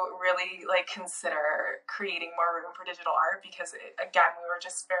 to really like consider creating more room for digital art, because again, we were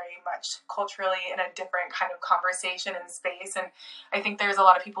just very much culturally in a different kind of conversation and space. And I think there's a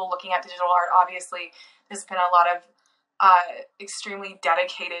lot of people looking at digital art. Obviously, there's been a lot of extremely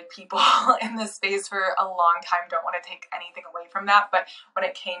dedicated people in this space for a long time. Don't want to take anything away from that, but when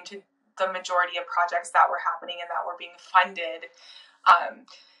it came to the majority of projects that were happening and that were being funded,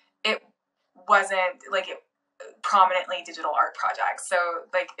 it wasn't like prominently digital art projects. So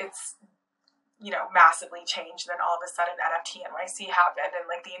like it's, you know, massively changed. Then all of a sudden NFT NYC happened, and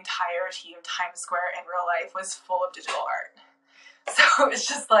like the entirety of Times Square in real life was full of digital art. So it's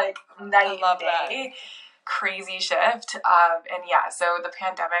just like night and day, crazy shift. And yeah, so the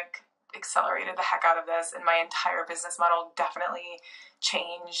pandemic accelerated the heck out of this, and my entire business model definitely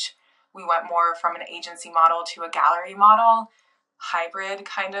changed. We went more from an agency model to a gallery model, hybrid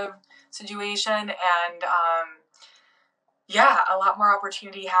kind of situation. And yeah, a lot more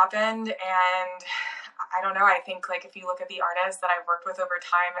opportunity happened. And I don't know, I think like if you look at the artists that I've worked with over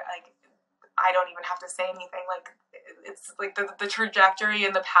time, like I don't even have to say anything. Like it's like the trajectory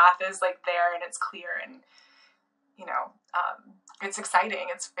and the path is like there, and it's clear, and you know, it's exciting.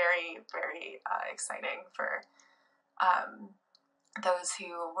 It's very, very exciting for those who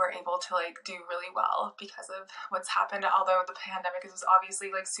were able to like do really well because of what's happened. Although the pandemic is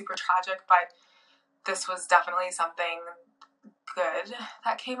obviously like super tragic, but this was definitely something good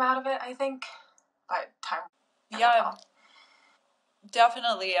that came out of it, I think. But time, yeah,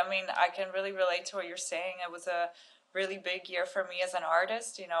 definitely. I mean, I can really relate to what you're saying. It was a really big year for me as an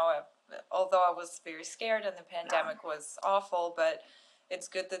artist, you know, although I was very scared and the pandemic was awful, but it's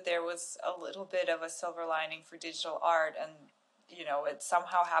good that there was a little bit of a silver lining for digital art. And you know, it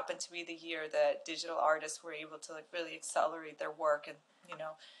somehow happened to be the year that digital artists were able to like really accelerate their work, and you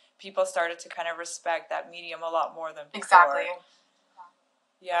know, people started to kind of respect that medium a lot more than before. exactly.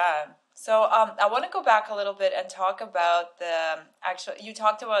 Yeah. So I want to go back a little bit and talk about you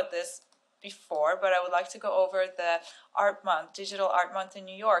talked about this before, but I would like to go over the Art Month, Digital Art Month in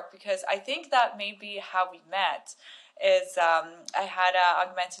New York, because I think that may be how we met. I had an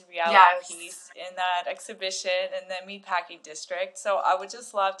augmented reality piece in that exhibition in the Meatpacking District. So I would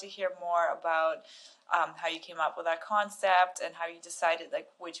just love to hear more about how you came up with that concept and how you decided like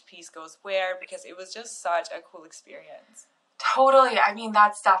which piece goes where, because it was just such a cool experience. Totally. I mean,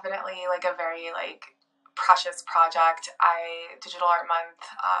 that's definitely like a very like precious project. Digital Art Month,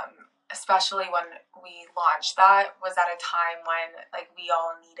 especially when we launched that, was at a time when like we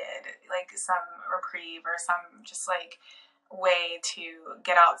all needed like some reprieve or some just like way to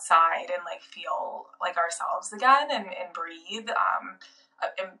get outside and like feel like ourselves again and breathe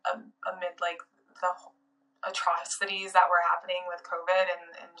amid like the atrocities that were happening with COVID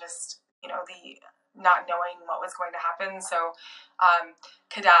and just, you know, the not knowing what was going to happen. So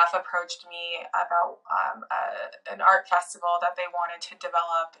CADAF approached me about an art festival that they wanted to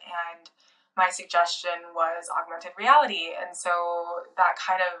develop, and my suggestion was augmented reality. And so that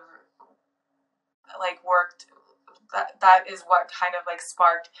kind of like worked, that is what kind of like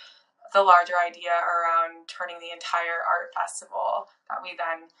sparked the larger idea around turning the entire art festival that we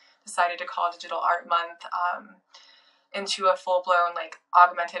then decided to call Digital Art Month into a full-blown like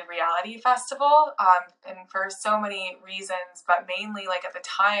augmented reality festival, and for so many reasons, but mainly like at the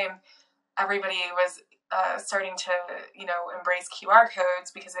time everybody was starting to, embrace QR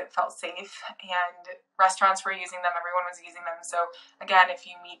codes because it felt safe, and restaurants were using them, everyone was using them. So again, if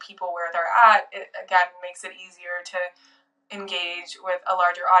you meet people where they're at, it again makes it easier to engage with a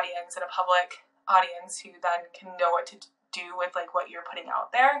larger audience and a public audience who then can know what to do with like what you're putting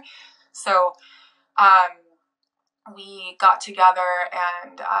out there. So we got together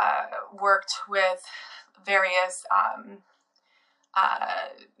and worked with various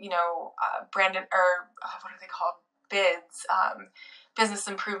branded, or what are they called? Bids, business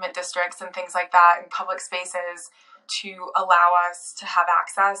improvement districts and things like that, and public spaces to allow us to have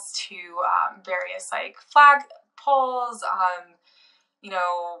access to various like flag poles,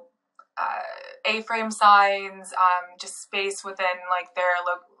 A-frame signs, just space within like their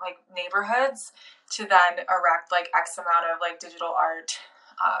neighborhoods to then erect like X amount of like digital art,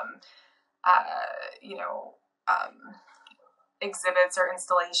 exhibits or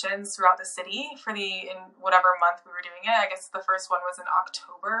installations throughout the city in whatever month we were doing it. I guess the first one was in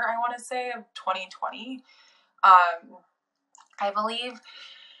October, I want to say, of 2020, I believe.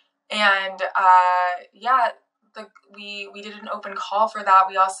 And we did an open call for that.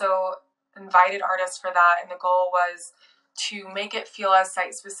 We also invited artists for that, and the goal was to make it feel as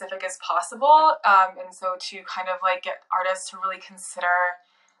site specific as possible, and so to kind of like get artists to really consider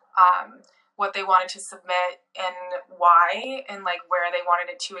what they wanted to submit and why, and like where they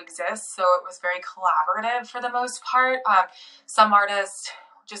wanted it to exist. So it was very collaborative for the most part. Some artists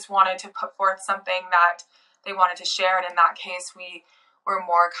just wanted to put forth something that they wanted to share, and in that case we were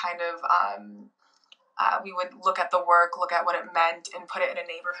more kind of we would look at the work, look at what it meant, and put it in a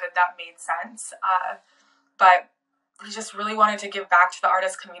neighborhood that made sense. But we just really wanted to give back to the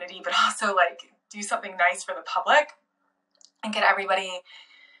artist community, but also like do something nice for the public and get everybody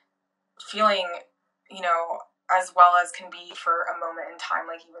feeling, as well as can be for a moment in time,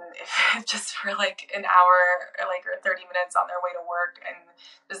 like even if just for like an hour or 30 minutes on their way to work, and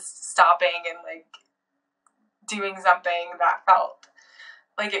just stopping and like doing something that felt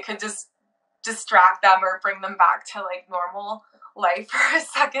like it could just distract them or bring them back to like normal life for a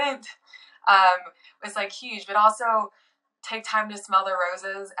second, was like huge. But also take time to smell the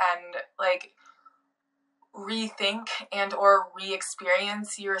roses and like rethink and or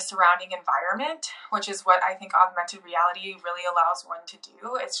re-experience your surrounding environment, which is what I think augmented reality really allows one to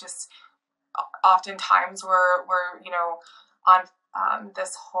do. It's just oftentimes we're on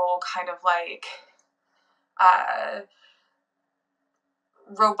this whole kind of like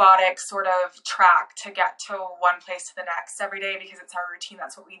robotic sort of track to get to one place to the next every day because it's our routine,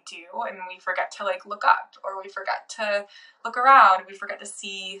 that's what we do, and we forget to like look up, or we forget to look around, we forget to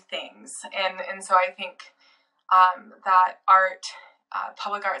see things. And so I think that art,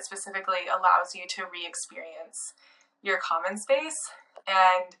 public art specifically, allows you to re-experience your common space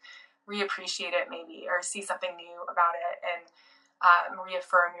and reappreciate it maybe, or see something new about it, and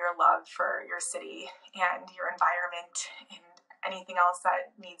reaffirm your love for your city and your environment and anything else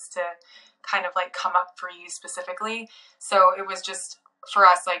that needs to kind of like come up for you specifically. So it was just for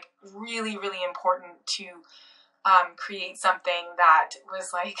us like really, really important to create something that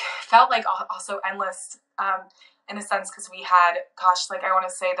was like felt like also endless in a sense, because we had, I want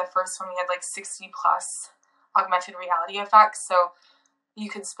to say the first one we had like 60 plus augmented reality effects, so you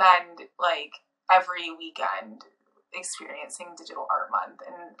could spend like every weekend experiencing Digital Art Month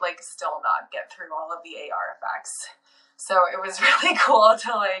and like still not get through all of the AR effects. So it was really cool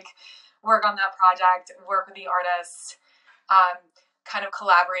to like work on that project, work with the artists, kind of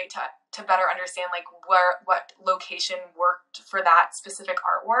collaborate to better understand like what location worked for that specific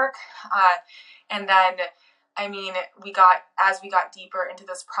artwork. And then, as we got deeper into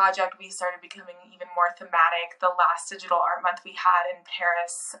this project, we started becoming even more thematic. The last Digital Art Month we had in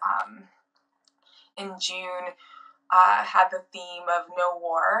Paris in June had the theme of no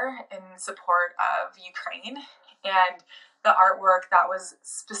war in support of Ukraine. And the artwork that was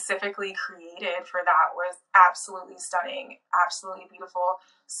specifically created for that was absolutely stunning, absolutely beautiful,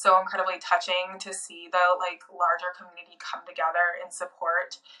 so incredibly touching to see the like larger community come together in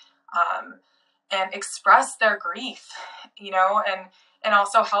support, and express their grief, and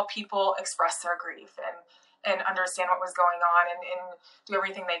also help people express their grief and understand what was going on, and do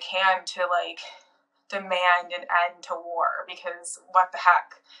everything they can to like demand an end to war, because what the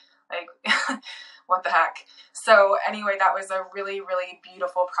heck, what the heck. So anyway, that was a really, really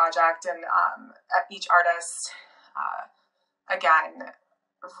beautiful project, and each artist, again,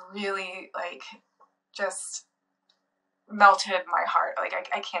 really like just melted my heart. Like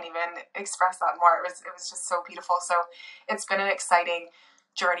I can't even express that more. It was just so beautiful. So it's been an exciting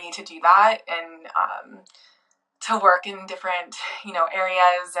journey to do that, and to work in different,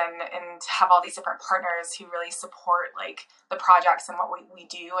 areas and to have all these different partners who really support like the projects and what we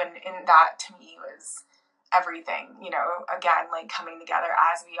do. And that to me was everything, again, like coming together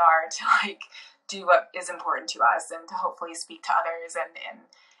as we are to like do what is important to us and to hopefully speak to others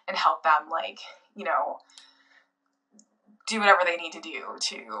and help them like, do whatever they need to do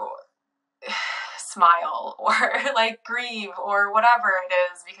to smile or like grieve or whatever it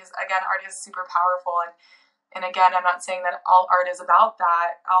is, because again, art is super powerful. And again, I'm not saying that all art is about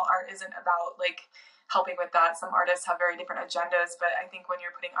that. All art isn't about like helping with that. Some artists have very different agendas, but I think when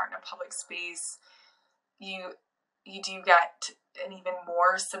you're putting art in a public space, you do get an even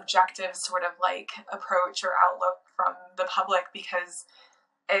more subjective sort of like approach or outlook from the public, because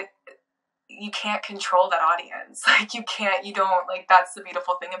you can't control that audience. Like you don't, like, that's the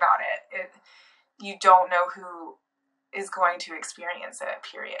beautiful thing about it. You don't know who is going to experience it,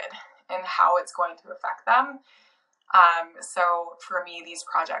 period, and how it's going to affect them. So for me, these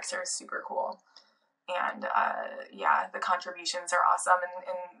projects are super cool. And the contributions are awesome.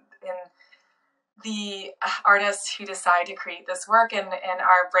 And the artists who decide to create this work and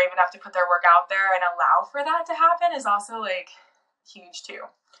are brave enough to put their work out there and allow for that to happen is also like huge too.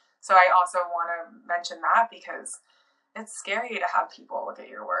 So I also want to mention that, because it's scary to have people look at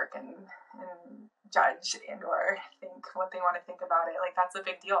your work and judge and or think what they want to think about it. Like that's a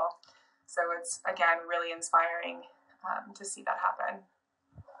big deal. So it's, again, really inspiring to see that happen.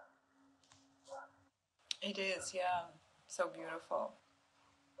 It is, yeah. So beautiful.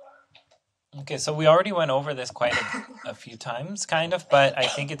 Okay, so we already went over this quite a few times, kind of, but I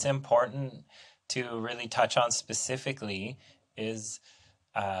think it's important to really touch on specifically is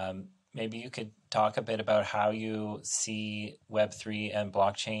maybe you could talk a bit about how you see Web3 and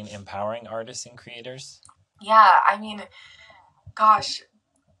blockchain empowering artists and creators. Yeah, I mean, gosh,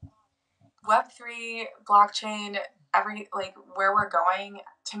 Web3, blockchain, where we're going,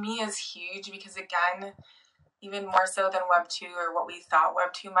 to me is huge, because again, even more so than Web 2 or what we thought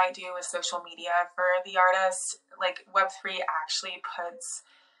Web 2 might do with social media for the artists, like Web 3 actually puts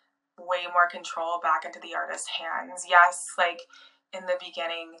way more control back into the artist's hands. Yes, like in the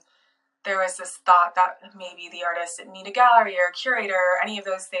beginning, there was this thought that maybe the artist didn't need a gallery or a curator or any of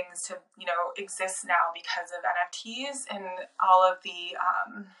those things to, exist now because of NFTs and all of the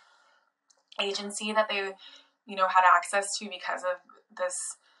agency that they, had access to because of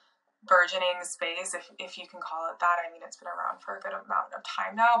this burgeoning space, if you can call it that. I mean, it's been around for a good amount of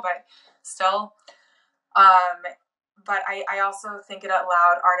time now, but still. But I also think it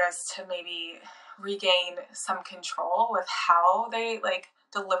allowed artists to maybe regain some control with how they like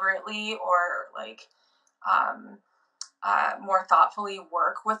deliberately or like more thoughtfully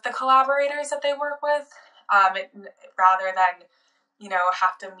work with the collaborators that they work with, rather than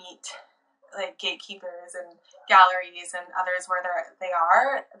have to meet like gatekeepers and galleries and others where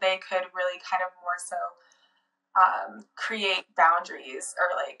they could really kind of more so create boundaries or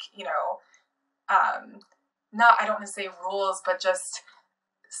like not, I don't want to say rules, but just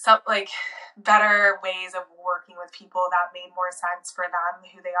some like better ways of working with people that made more sense for them,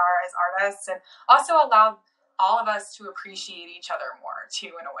 who they are as artists, and also allowed all of us to appreciate each other more too,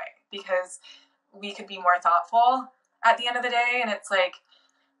 in a way, because we could be more thoughtful at the end of the day. And it's like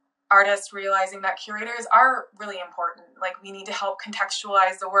artists realizing that curators are really important. Like we need to help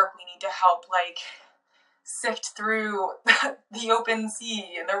contextualize the work. We need to help like sift through the open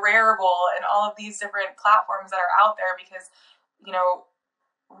sea and the Rarible and all of these different platforms that are out there, because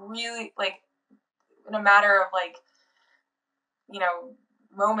really like in a matter of like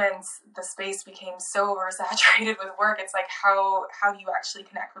moments, the space became so oversaturated with work. It's like how do you actually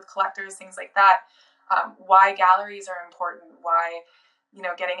connect with collectors, things like that. Why galleries are important, why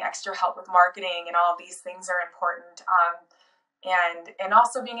getting extra help with marketing and all of these things are important, and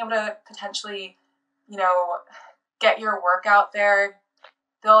also being able to potentially get your work out there,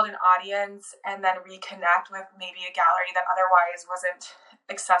 build an audience, and then reconnect with maybe a gallery that otherwise wasn't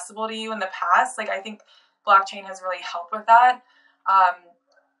accessible to you in the past. Like I think blockchain has really helped with that.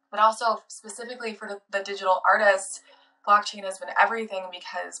 But also specifically for the digital artist, blockchain has been everything,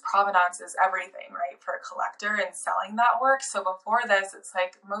 because provenance is everything, right, for a collector and selling that work. So before this, it's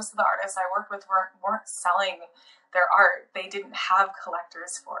like most of the artists I worked with weren't selling their art. They didn't have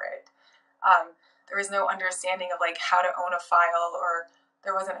collectors for it. There was no understanding of like how to own a file, or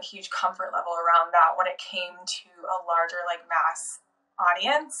there wasn't a huge comfort level around that when it came to a larger like mass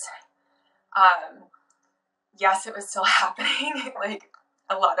audience. Yes, it was still happening. Like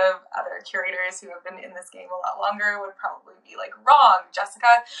a lot of other curators who have been in this game a lot longer would probably be like, wrong,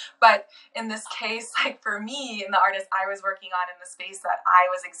 Jessica. But in this case, like for me and the artist I was working on in the space that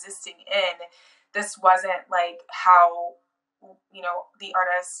I was existing in, this wasn't like how, you know, the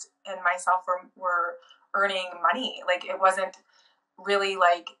artist and myself were earning money. Like, it wasn't really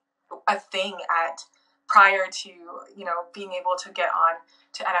like a thing at prior to, you know, being able to get on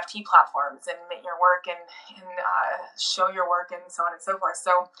to NFT platforms and make your work and show your work and so on and so forth.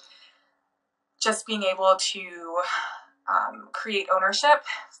 So just being able to create ownership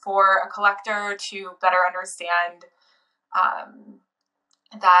for a collector to better understand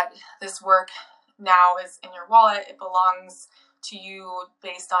that this work now is in your wallet, it belongs to you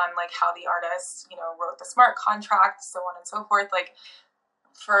based on like how the artist, you know, wrote the smart contract, so on and so forth. Like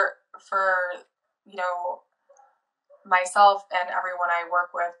for you know, myself and everyone I work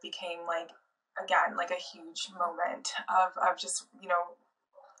with became like, again, like a huge moment of just, you know,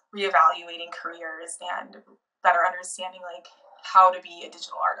 reevaluating careers and better understanding like how to be a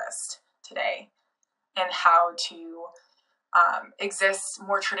digital artist today and how to exist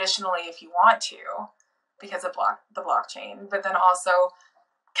more traditionally if you want to because of the blockchain, but then also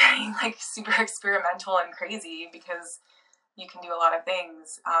getting like super experimental and crazy because you can do a lot of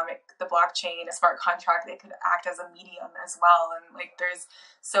things. The blockchain, a smart contract, they could act as a medium as well. And like, there's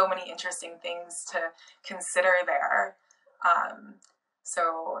so many interesting things to consider there.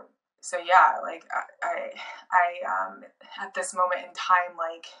 So yeah, like I at this moment in time,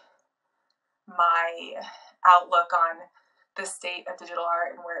 like my outlook on the state of digital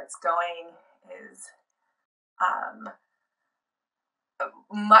art and where it's going is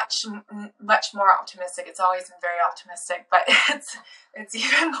much more optimistic. It's always been very optimistic, but it's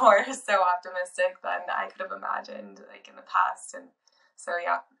even more so optimistic than I could have imagined like in the past. And so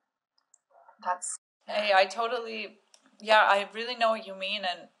yeah, that's Hey, I really know what you mean.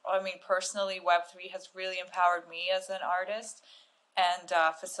 And I mean, personally, Web3 has really empowered me as an artist and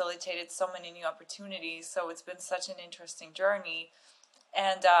facilitated so many new opportunities. So it's been such an interesting journey.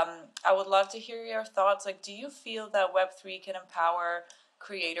 And I would love to hear your thoughts. Like, do you feel that Web3 can empower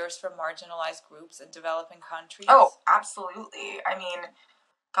creators from marginalized groups in developing countries? Oh, absolutely. I mean,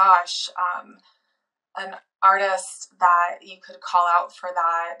 gosh, an artist that you could call out for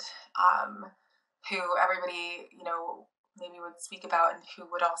that, who everybody, you know, maybe would speak about, and who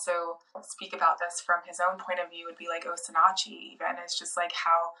would also speak about this from his own point of view, would be like Osinachi. Even it's just like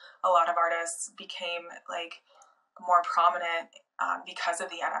how a lot of artists became like more prominent because of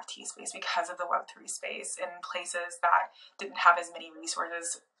the NFT space, because of the Web3 space, in places that didn't have as many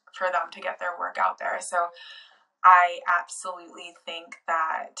resources for them to get their work out there. So I absolutely think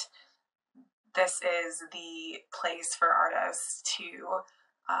that this is the place for artists to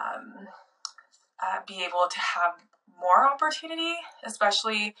be able to have more opportunity,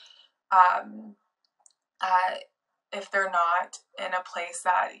 especially if they're not in a place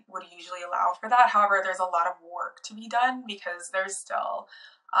that would usually allow for that. However, there's a lot of work to be done because there's still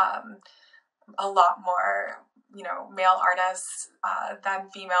a lot more, you know, male artists than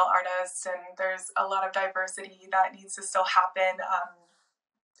female artists, and there's a lot of diversity that needs to still happen.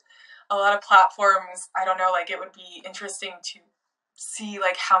 A lot of platforms, I don't know, like it would be interesting to see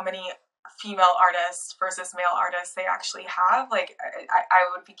like how many female artists versus male artists they actually have. Like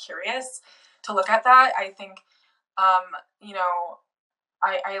I would be curious to look at that. I think you know,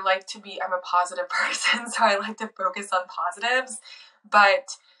 I like to be, I'm a positive person, so I like to focus on positives,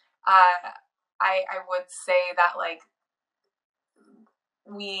 but I would say that like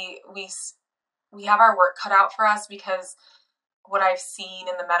we have our work cut out for us, because what I've seen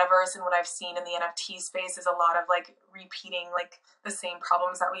in the metaverse and what I've seen in the NFT space is a lot of like repeating like the same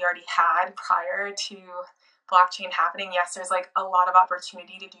problems that we already had prior to blockchain happening. Yes, there's like a lot of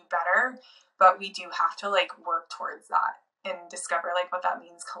opportunity to do better, but we do have to like work towards that and discover like what that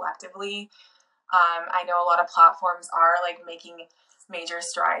means collectively. I know a lot of platforms are like making major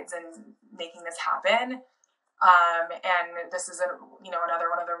strides in making this happen. And this is another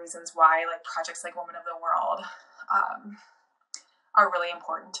one of the reasons why like projects like Woman of the World are really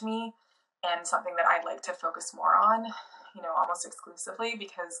important to me, and something that I'd like to focus more on, you know, almost exclusively,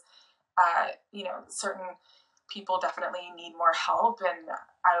 because certain people definitely need more help, and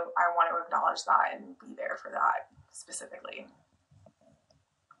I want to acknowledge that and be there for that specifically.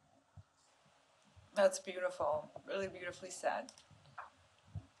 That's beautiful. Really beautifully said.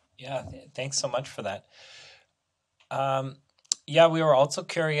 Yeah, thanks so much for that. Yeah, we were also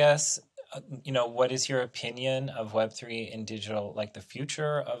curious, what is your opinion of Web3 in digital, like the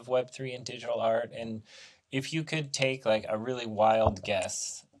future of Web3 in digital art? And if you could take like a really wild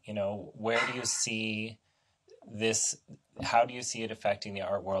guess, where do you see this, how do you see it affecting the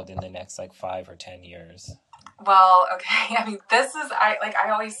art world in the next like 5 or 10 years? Well, okay. I mean, I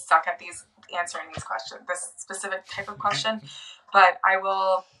always suck at answering these questions, this specific type of question, but I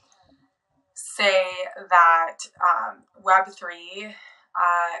will say that Web3,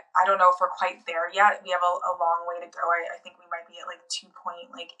 I don't know if we're quite there yet. We have a long way to go. I think we might be at like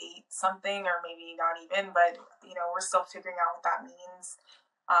 2.8 something, or maybe not even, but we're still figuring out what that means.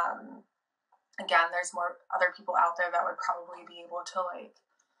 Again, there's more other people out there that would probably be able to like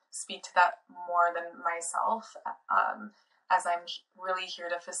speak to that more than myself, as I'm really here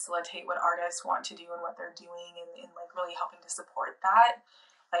to facilitate what artists want to do and what they're doing, and like really helping to support that,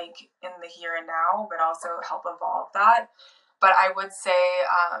 like in the here and now, but also help evolve that. But I would say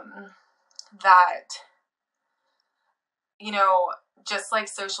that, just like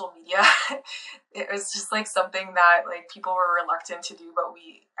social media, it was just like something that like people were reluctant to do, but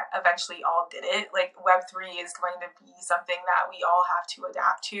we eventually all did it. Like Web3 is going to be something that we all have to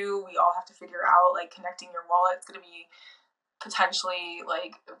adapt to. We all have to figure out, like, connecting your wallet. It's going to be potentially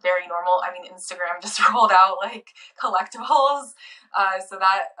like very normal. I mean, Instagram just rolled out like collectibles, so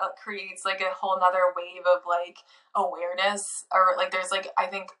that creates like a whole nother wave of like awareness. Or like there's like, I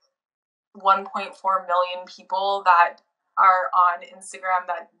think 1.4 million people that are on Instagram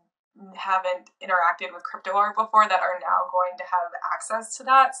that haven't interacted with crypto art before that are now going to have access to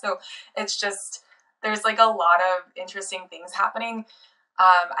that. So it's just, there's like a lot of interesting things happening.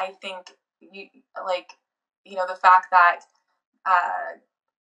 I think the fact that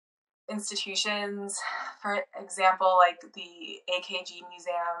institutions, for example, like the AKG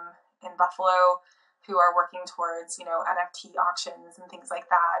Museum in Buffalo, who are working towards, NFT auctions and things like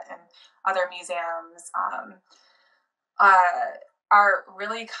that, and other museums, are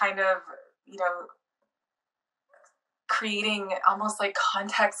really kind of, creating almost like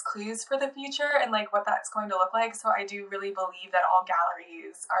context clues for the future and like what that's going to look like. So I do really believe that all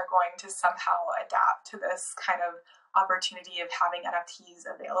galleries are going to somehow adapt to this kind of opportunity of having NFTs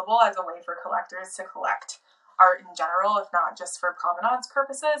available as a way for collectors to collect art in general, if not just for provenance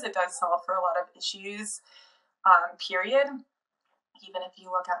purposes. It does solve for a lot of issues, period. Even if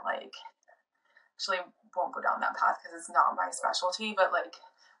you look at like, actually won't go down that path because it's not my specialty, but like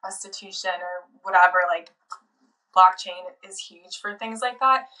restitution or whatever, like blockchain is huge for things like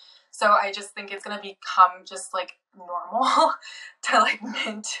that. So I just think it's going to become just like normal to like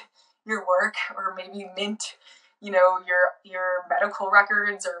mint your work, or maybe mint, your medical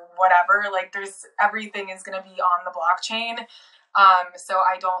records or whatever. Like everything is going to be on the blockchain. So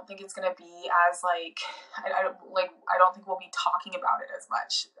I don't think it's going to be as like, I don't think we'll be talking about it as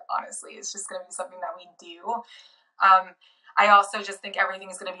much, honestly. It's just going to be something that we do. I also just think everything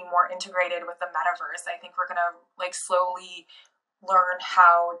is going to be more integrated with the metaverse. I think we're going to like slowly learn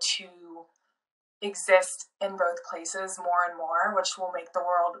how to exist in both places more and more, which will make the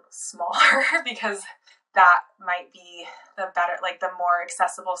world smaller because that might be the better, like the more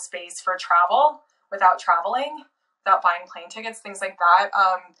accessible space for travel without traveling, without buying plane tickets, things like that.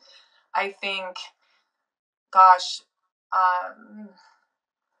 I think, gosh,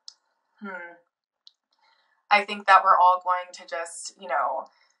 I think that we're all going to just,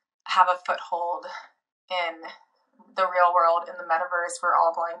 have a foothold in the real world, in the metaverse. We're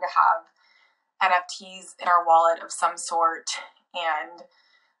all going to have NFTs in our wallet of some sort, and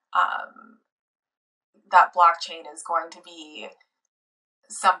that blockchain is going to be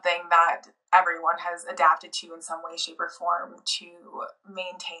something that everyone has adapted to in some way, shape, or form to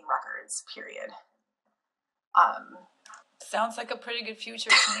maintain records, period. Sounds like a pretty good future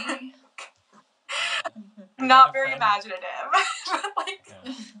to me. Not very imaginative.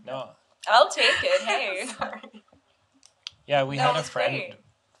 Yeah. No. I'll take it. Hey. Sorry. Yeah, we had a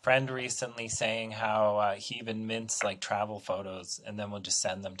friend recently saying how he even mints like travel photos and then we'll just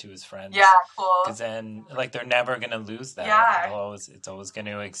send them to his friends. Yeah, cool. Because then like they're never gonna lose that. Yeah. It's always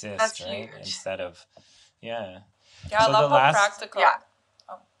gonna exist. That's right? huge. Instead of Yeah, So I love how practical. Yeah.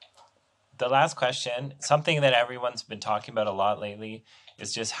 The last question, something that everyone's been talking about a lot lately,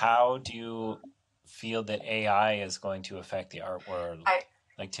 is just how do you feel that AI is going to affect the art world,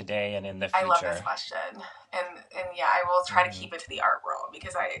 like today and in the future? I love this question, and yeah, I will try to keep it to the art world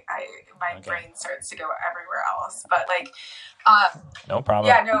because my brain starts to go everywhere else. But like, no problem.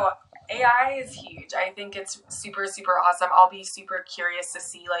 Yeah, no, AI is huge. I think it's super, super awesome. I'll be super curious to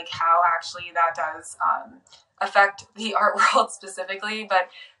see like how actually that does affect the art world specifically. But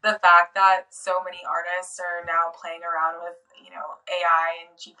the fact that so many artists are now playing around with, AI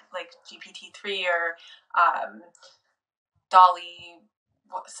and GPT-3 or Dolly.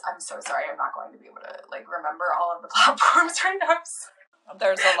 I'm so sorry. I'm not going to be able to like remember all of the platforms right now.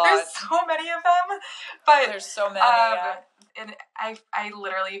 There's a lot. There's so many of them, but there's so many. Yeah. And I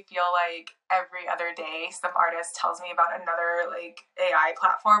literally feel like every other day some artist tells me about another like AI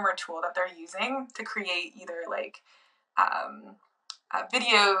platform or tool that they're using to create either like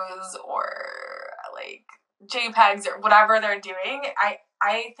videos or like JPEGs or whatever they're doing.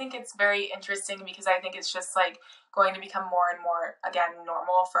 I think it's very interesting because I think it's just like going to become more and more, again,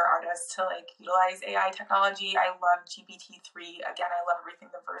 normal for artists to like utilize AI technology. I love GPT-3. Again, I love everything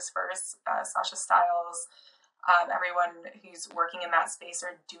the verse, Sasha Styles, everyone who's working in that space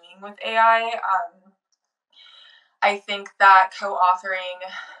are doing with AI. I think that co-authoring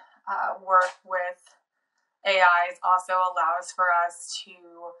work with AIs also allows for us to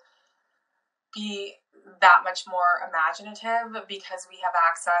be that much more imaginative because we have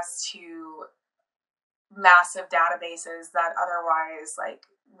access to massive databases that otherwise like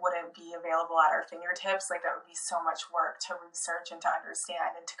wouldn't be available at our fingertips. Like that would be so much work to research and to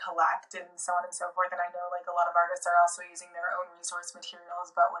understand and to collect and so on and so forth. And I know like a lot of artists are also using their own resource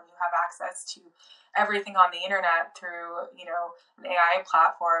materials, but when you have access to everything on the internet through, you know, an AI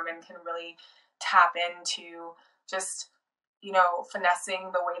platform and can really tap into just, you know,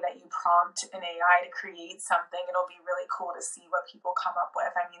 finessing the way that you prompt an AI to create something, it'll be really cool to see what people come up with.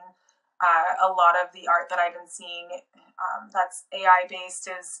 I mean, a lot of the art that I've been seeing that's AI based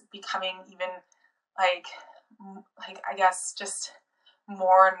is becoming even like I guess just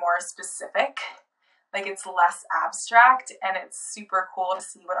more and more specific. Like it's less abstract, and it's super cool to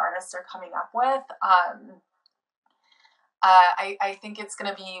see what artists are coming up with. I think it's going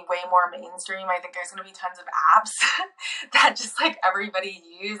to be way more mainstream. I think there's going to be tons of apps that just like everybody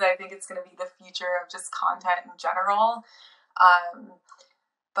use. I think it's going to be the future of just content in general.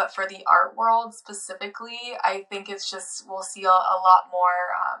 But for the art world specifically, I think it's just, we'll see a lot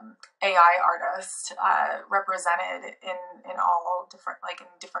more AI artists represented in all different, like in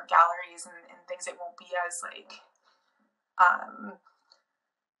different galleries and things. It won't be as like,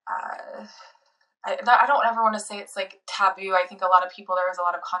 I don't ever want to say it's like taboo. I think a lot of people, there was a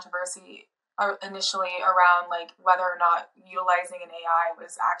lot of controversy initially around like whether or not utilizing an AI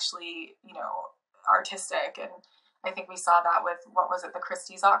was actually, you know, artistic. And I think we saw that with, what was it, the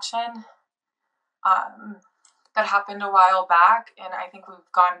Christie's auction that happened a while back. And I think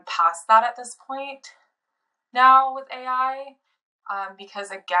we've gone past that at this point now with AI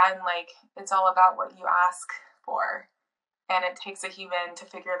because again, like it's all about what you ask for. And it takes a human to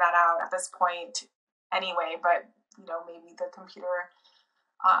figure that out at this point anyway, but, you know, maybe the computer,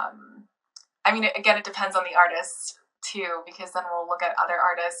 I mean, again, it depends on the artist too, because then we'll look at other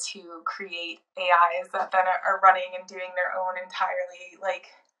artists who create AIs that then are running and doing their own entirely, like,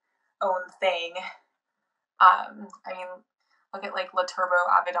 own thing. I mean, look at, like, La Turbo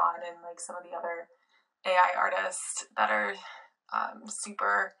Avedon and, like, some of the other AI artists that are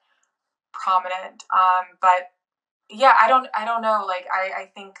super prominent. But yeah, I don't know. Like, I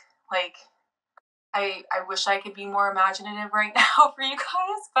think, like, I wish I could be more imaginative right now for you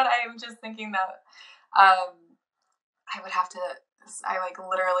guys, but I'm just thinking that I would have to, I like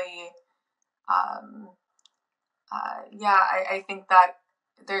literally, I think that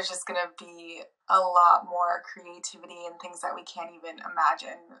there's just going to be a lot more creativity and things that we can't even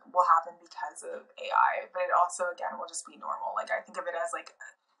imagine will happen because of AI, but it also, again, will just be normal. Like, I think of it as like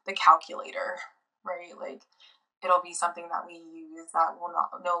the calculator, right? Like, it'll be something that we use that will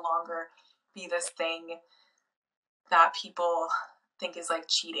no longer be this thing that people think is like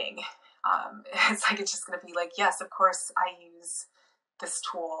cheating. It's like, it's just going to be like, yes, of course I use this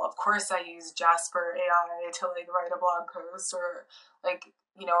tool. Of course I use Jasper AI to like write a blog post, or like,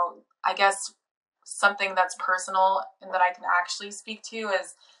 you know, I guess something that's personal and that I can actually speak to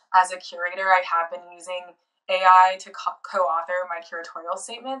is, as a curator, I have been using AI to co-author my curatorial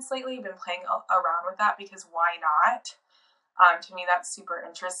statements lately. Been playing around with that because why not? To me, that's super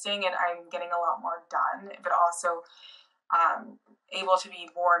interesting, and I'm getting a lot more done, but also able to be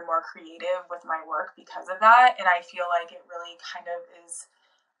more and more creative with my work because of that. And I feel like it really kind of is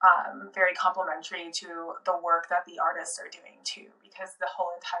very complementary to the work that the artists are doing too, because the whole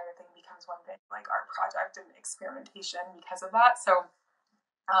entire thing becomes one big like art project and experimentation because of that. So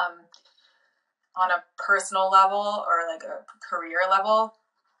on a personal level or like a career level,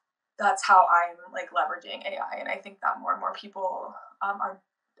 that's how I'm like leveraging AI. And I think that more and more people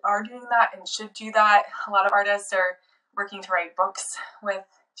are doing that and should do that. A lot of artists are working to write books with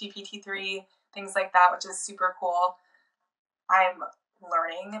GPT-3, things like that, which is super cool. I'm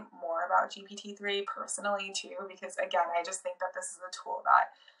learning more about GPT-3 personally too, because again, I just think that this is a tool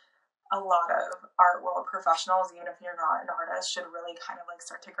that a lot of art world professionals, even if you're not an artist, should really kind of like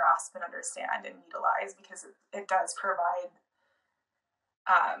start to grasp and understand and utilize, because it does provide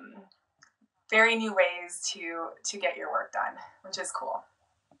very new ways to get your work done, which is cool.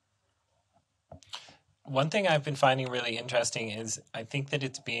 One thing I've been finding really interesting is I think that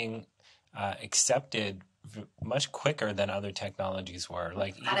it's being accepted much quicker than other technologies were.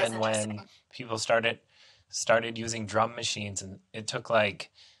 Like That is even when interesting. people started using drum machines, and it took like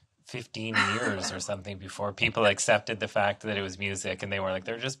 15 years or something before people accepted the fact that it was music, and they were like,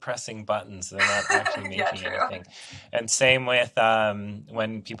 they're just pressing buttons, they're not actually Yeah, making true. anything. And same with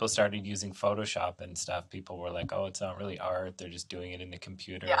when people started using Photoshop and stuff, people were like, oh, it's not really art, they're just doing it in the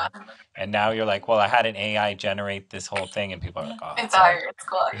computer. Yeah. And now you're like, well, I had an AI generate this whole thing, and people are like, oh, It's it's art. art. It's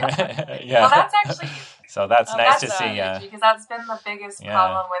cool. Yeah. Yeah. Well, that's actually So that's I nice love to that's see. that. Yeah. huge because that's been the biggest Yeah.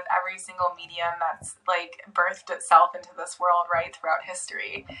 problem with every single medium that's like birthed itself into this world, right, throughout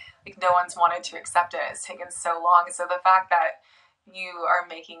history. Like no one's wanted to accept it. It's taken so long. So the fact that you are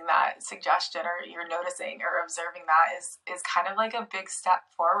making that suggestion or you're noticing or observing that is kind of like a big step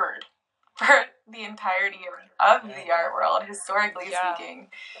forward for the entirety of the art world, historically Yeah. speaking.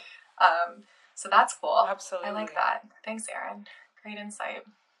 So that's cool. Absolutely. I like that. Thanks, Erin. Great insight.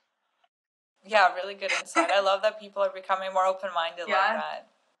 Yeah, really good insight. I love that people are becoming more open-minded Yeah. like that.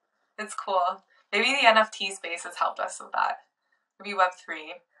 It's cool. Maybe the NFT space has helped us with that. Maybe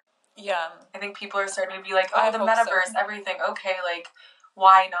Web3. Yeah. I think people are starting to be like, I oh, the hope metaverse, so. everything. Okay, like,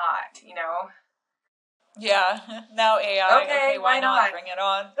 why not? You know? Yeah. Now AI. Okay, why why not? not? Bring it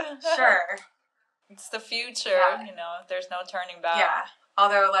on. Sure. It's the future. Yeah. You know, there's no turning back. Yeah.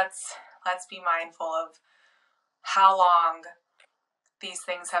 Although let's be mindful of how long these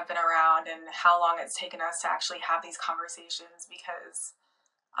things have been around and how long it's taken us to actually have these conversations, because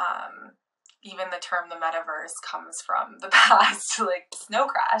even the term the metaverse comes from the past, like snow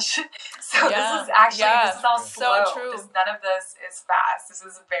crash. So this is actually this is all slow. So true. None of this is fast. This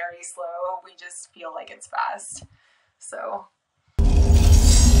is very slow. We just feel like it's fast. So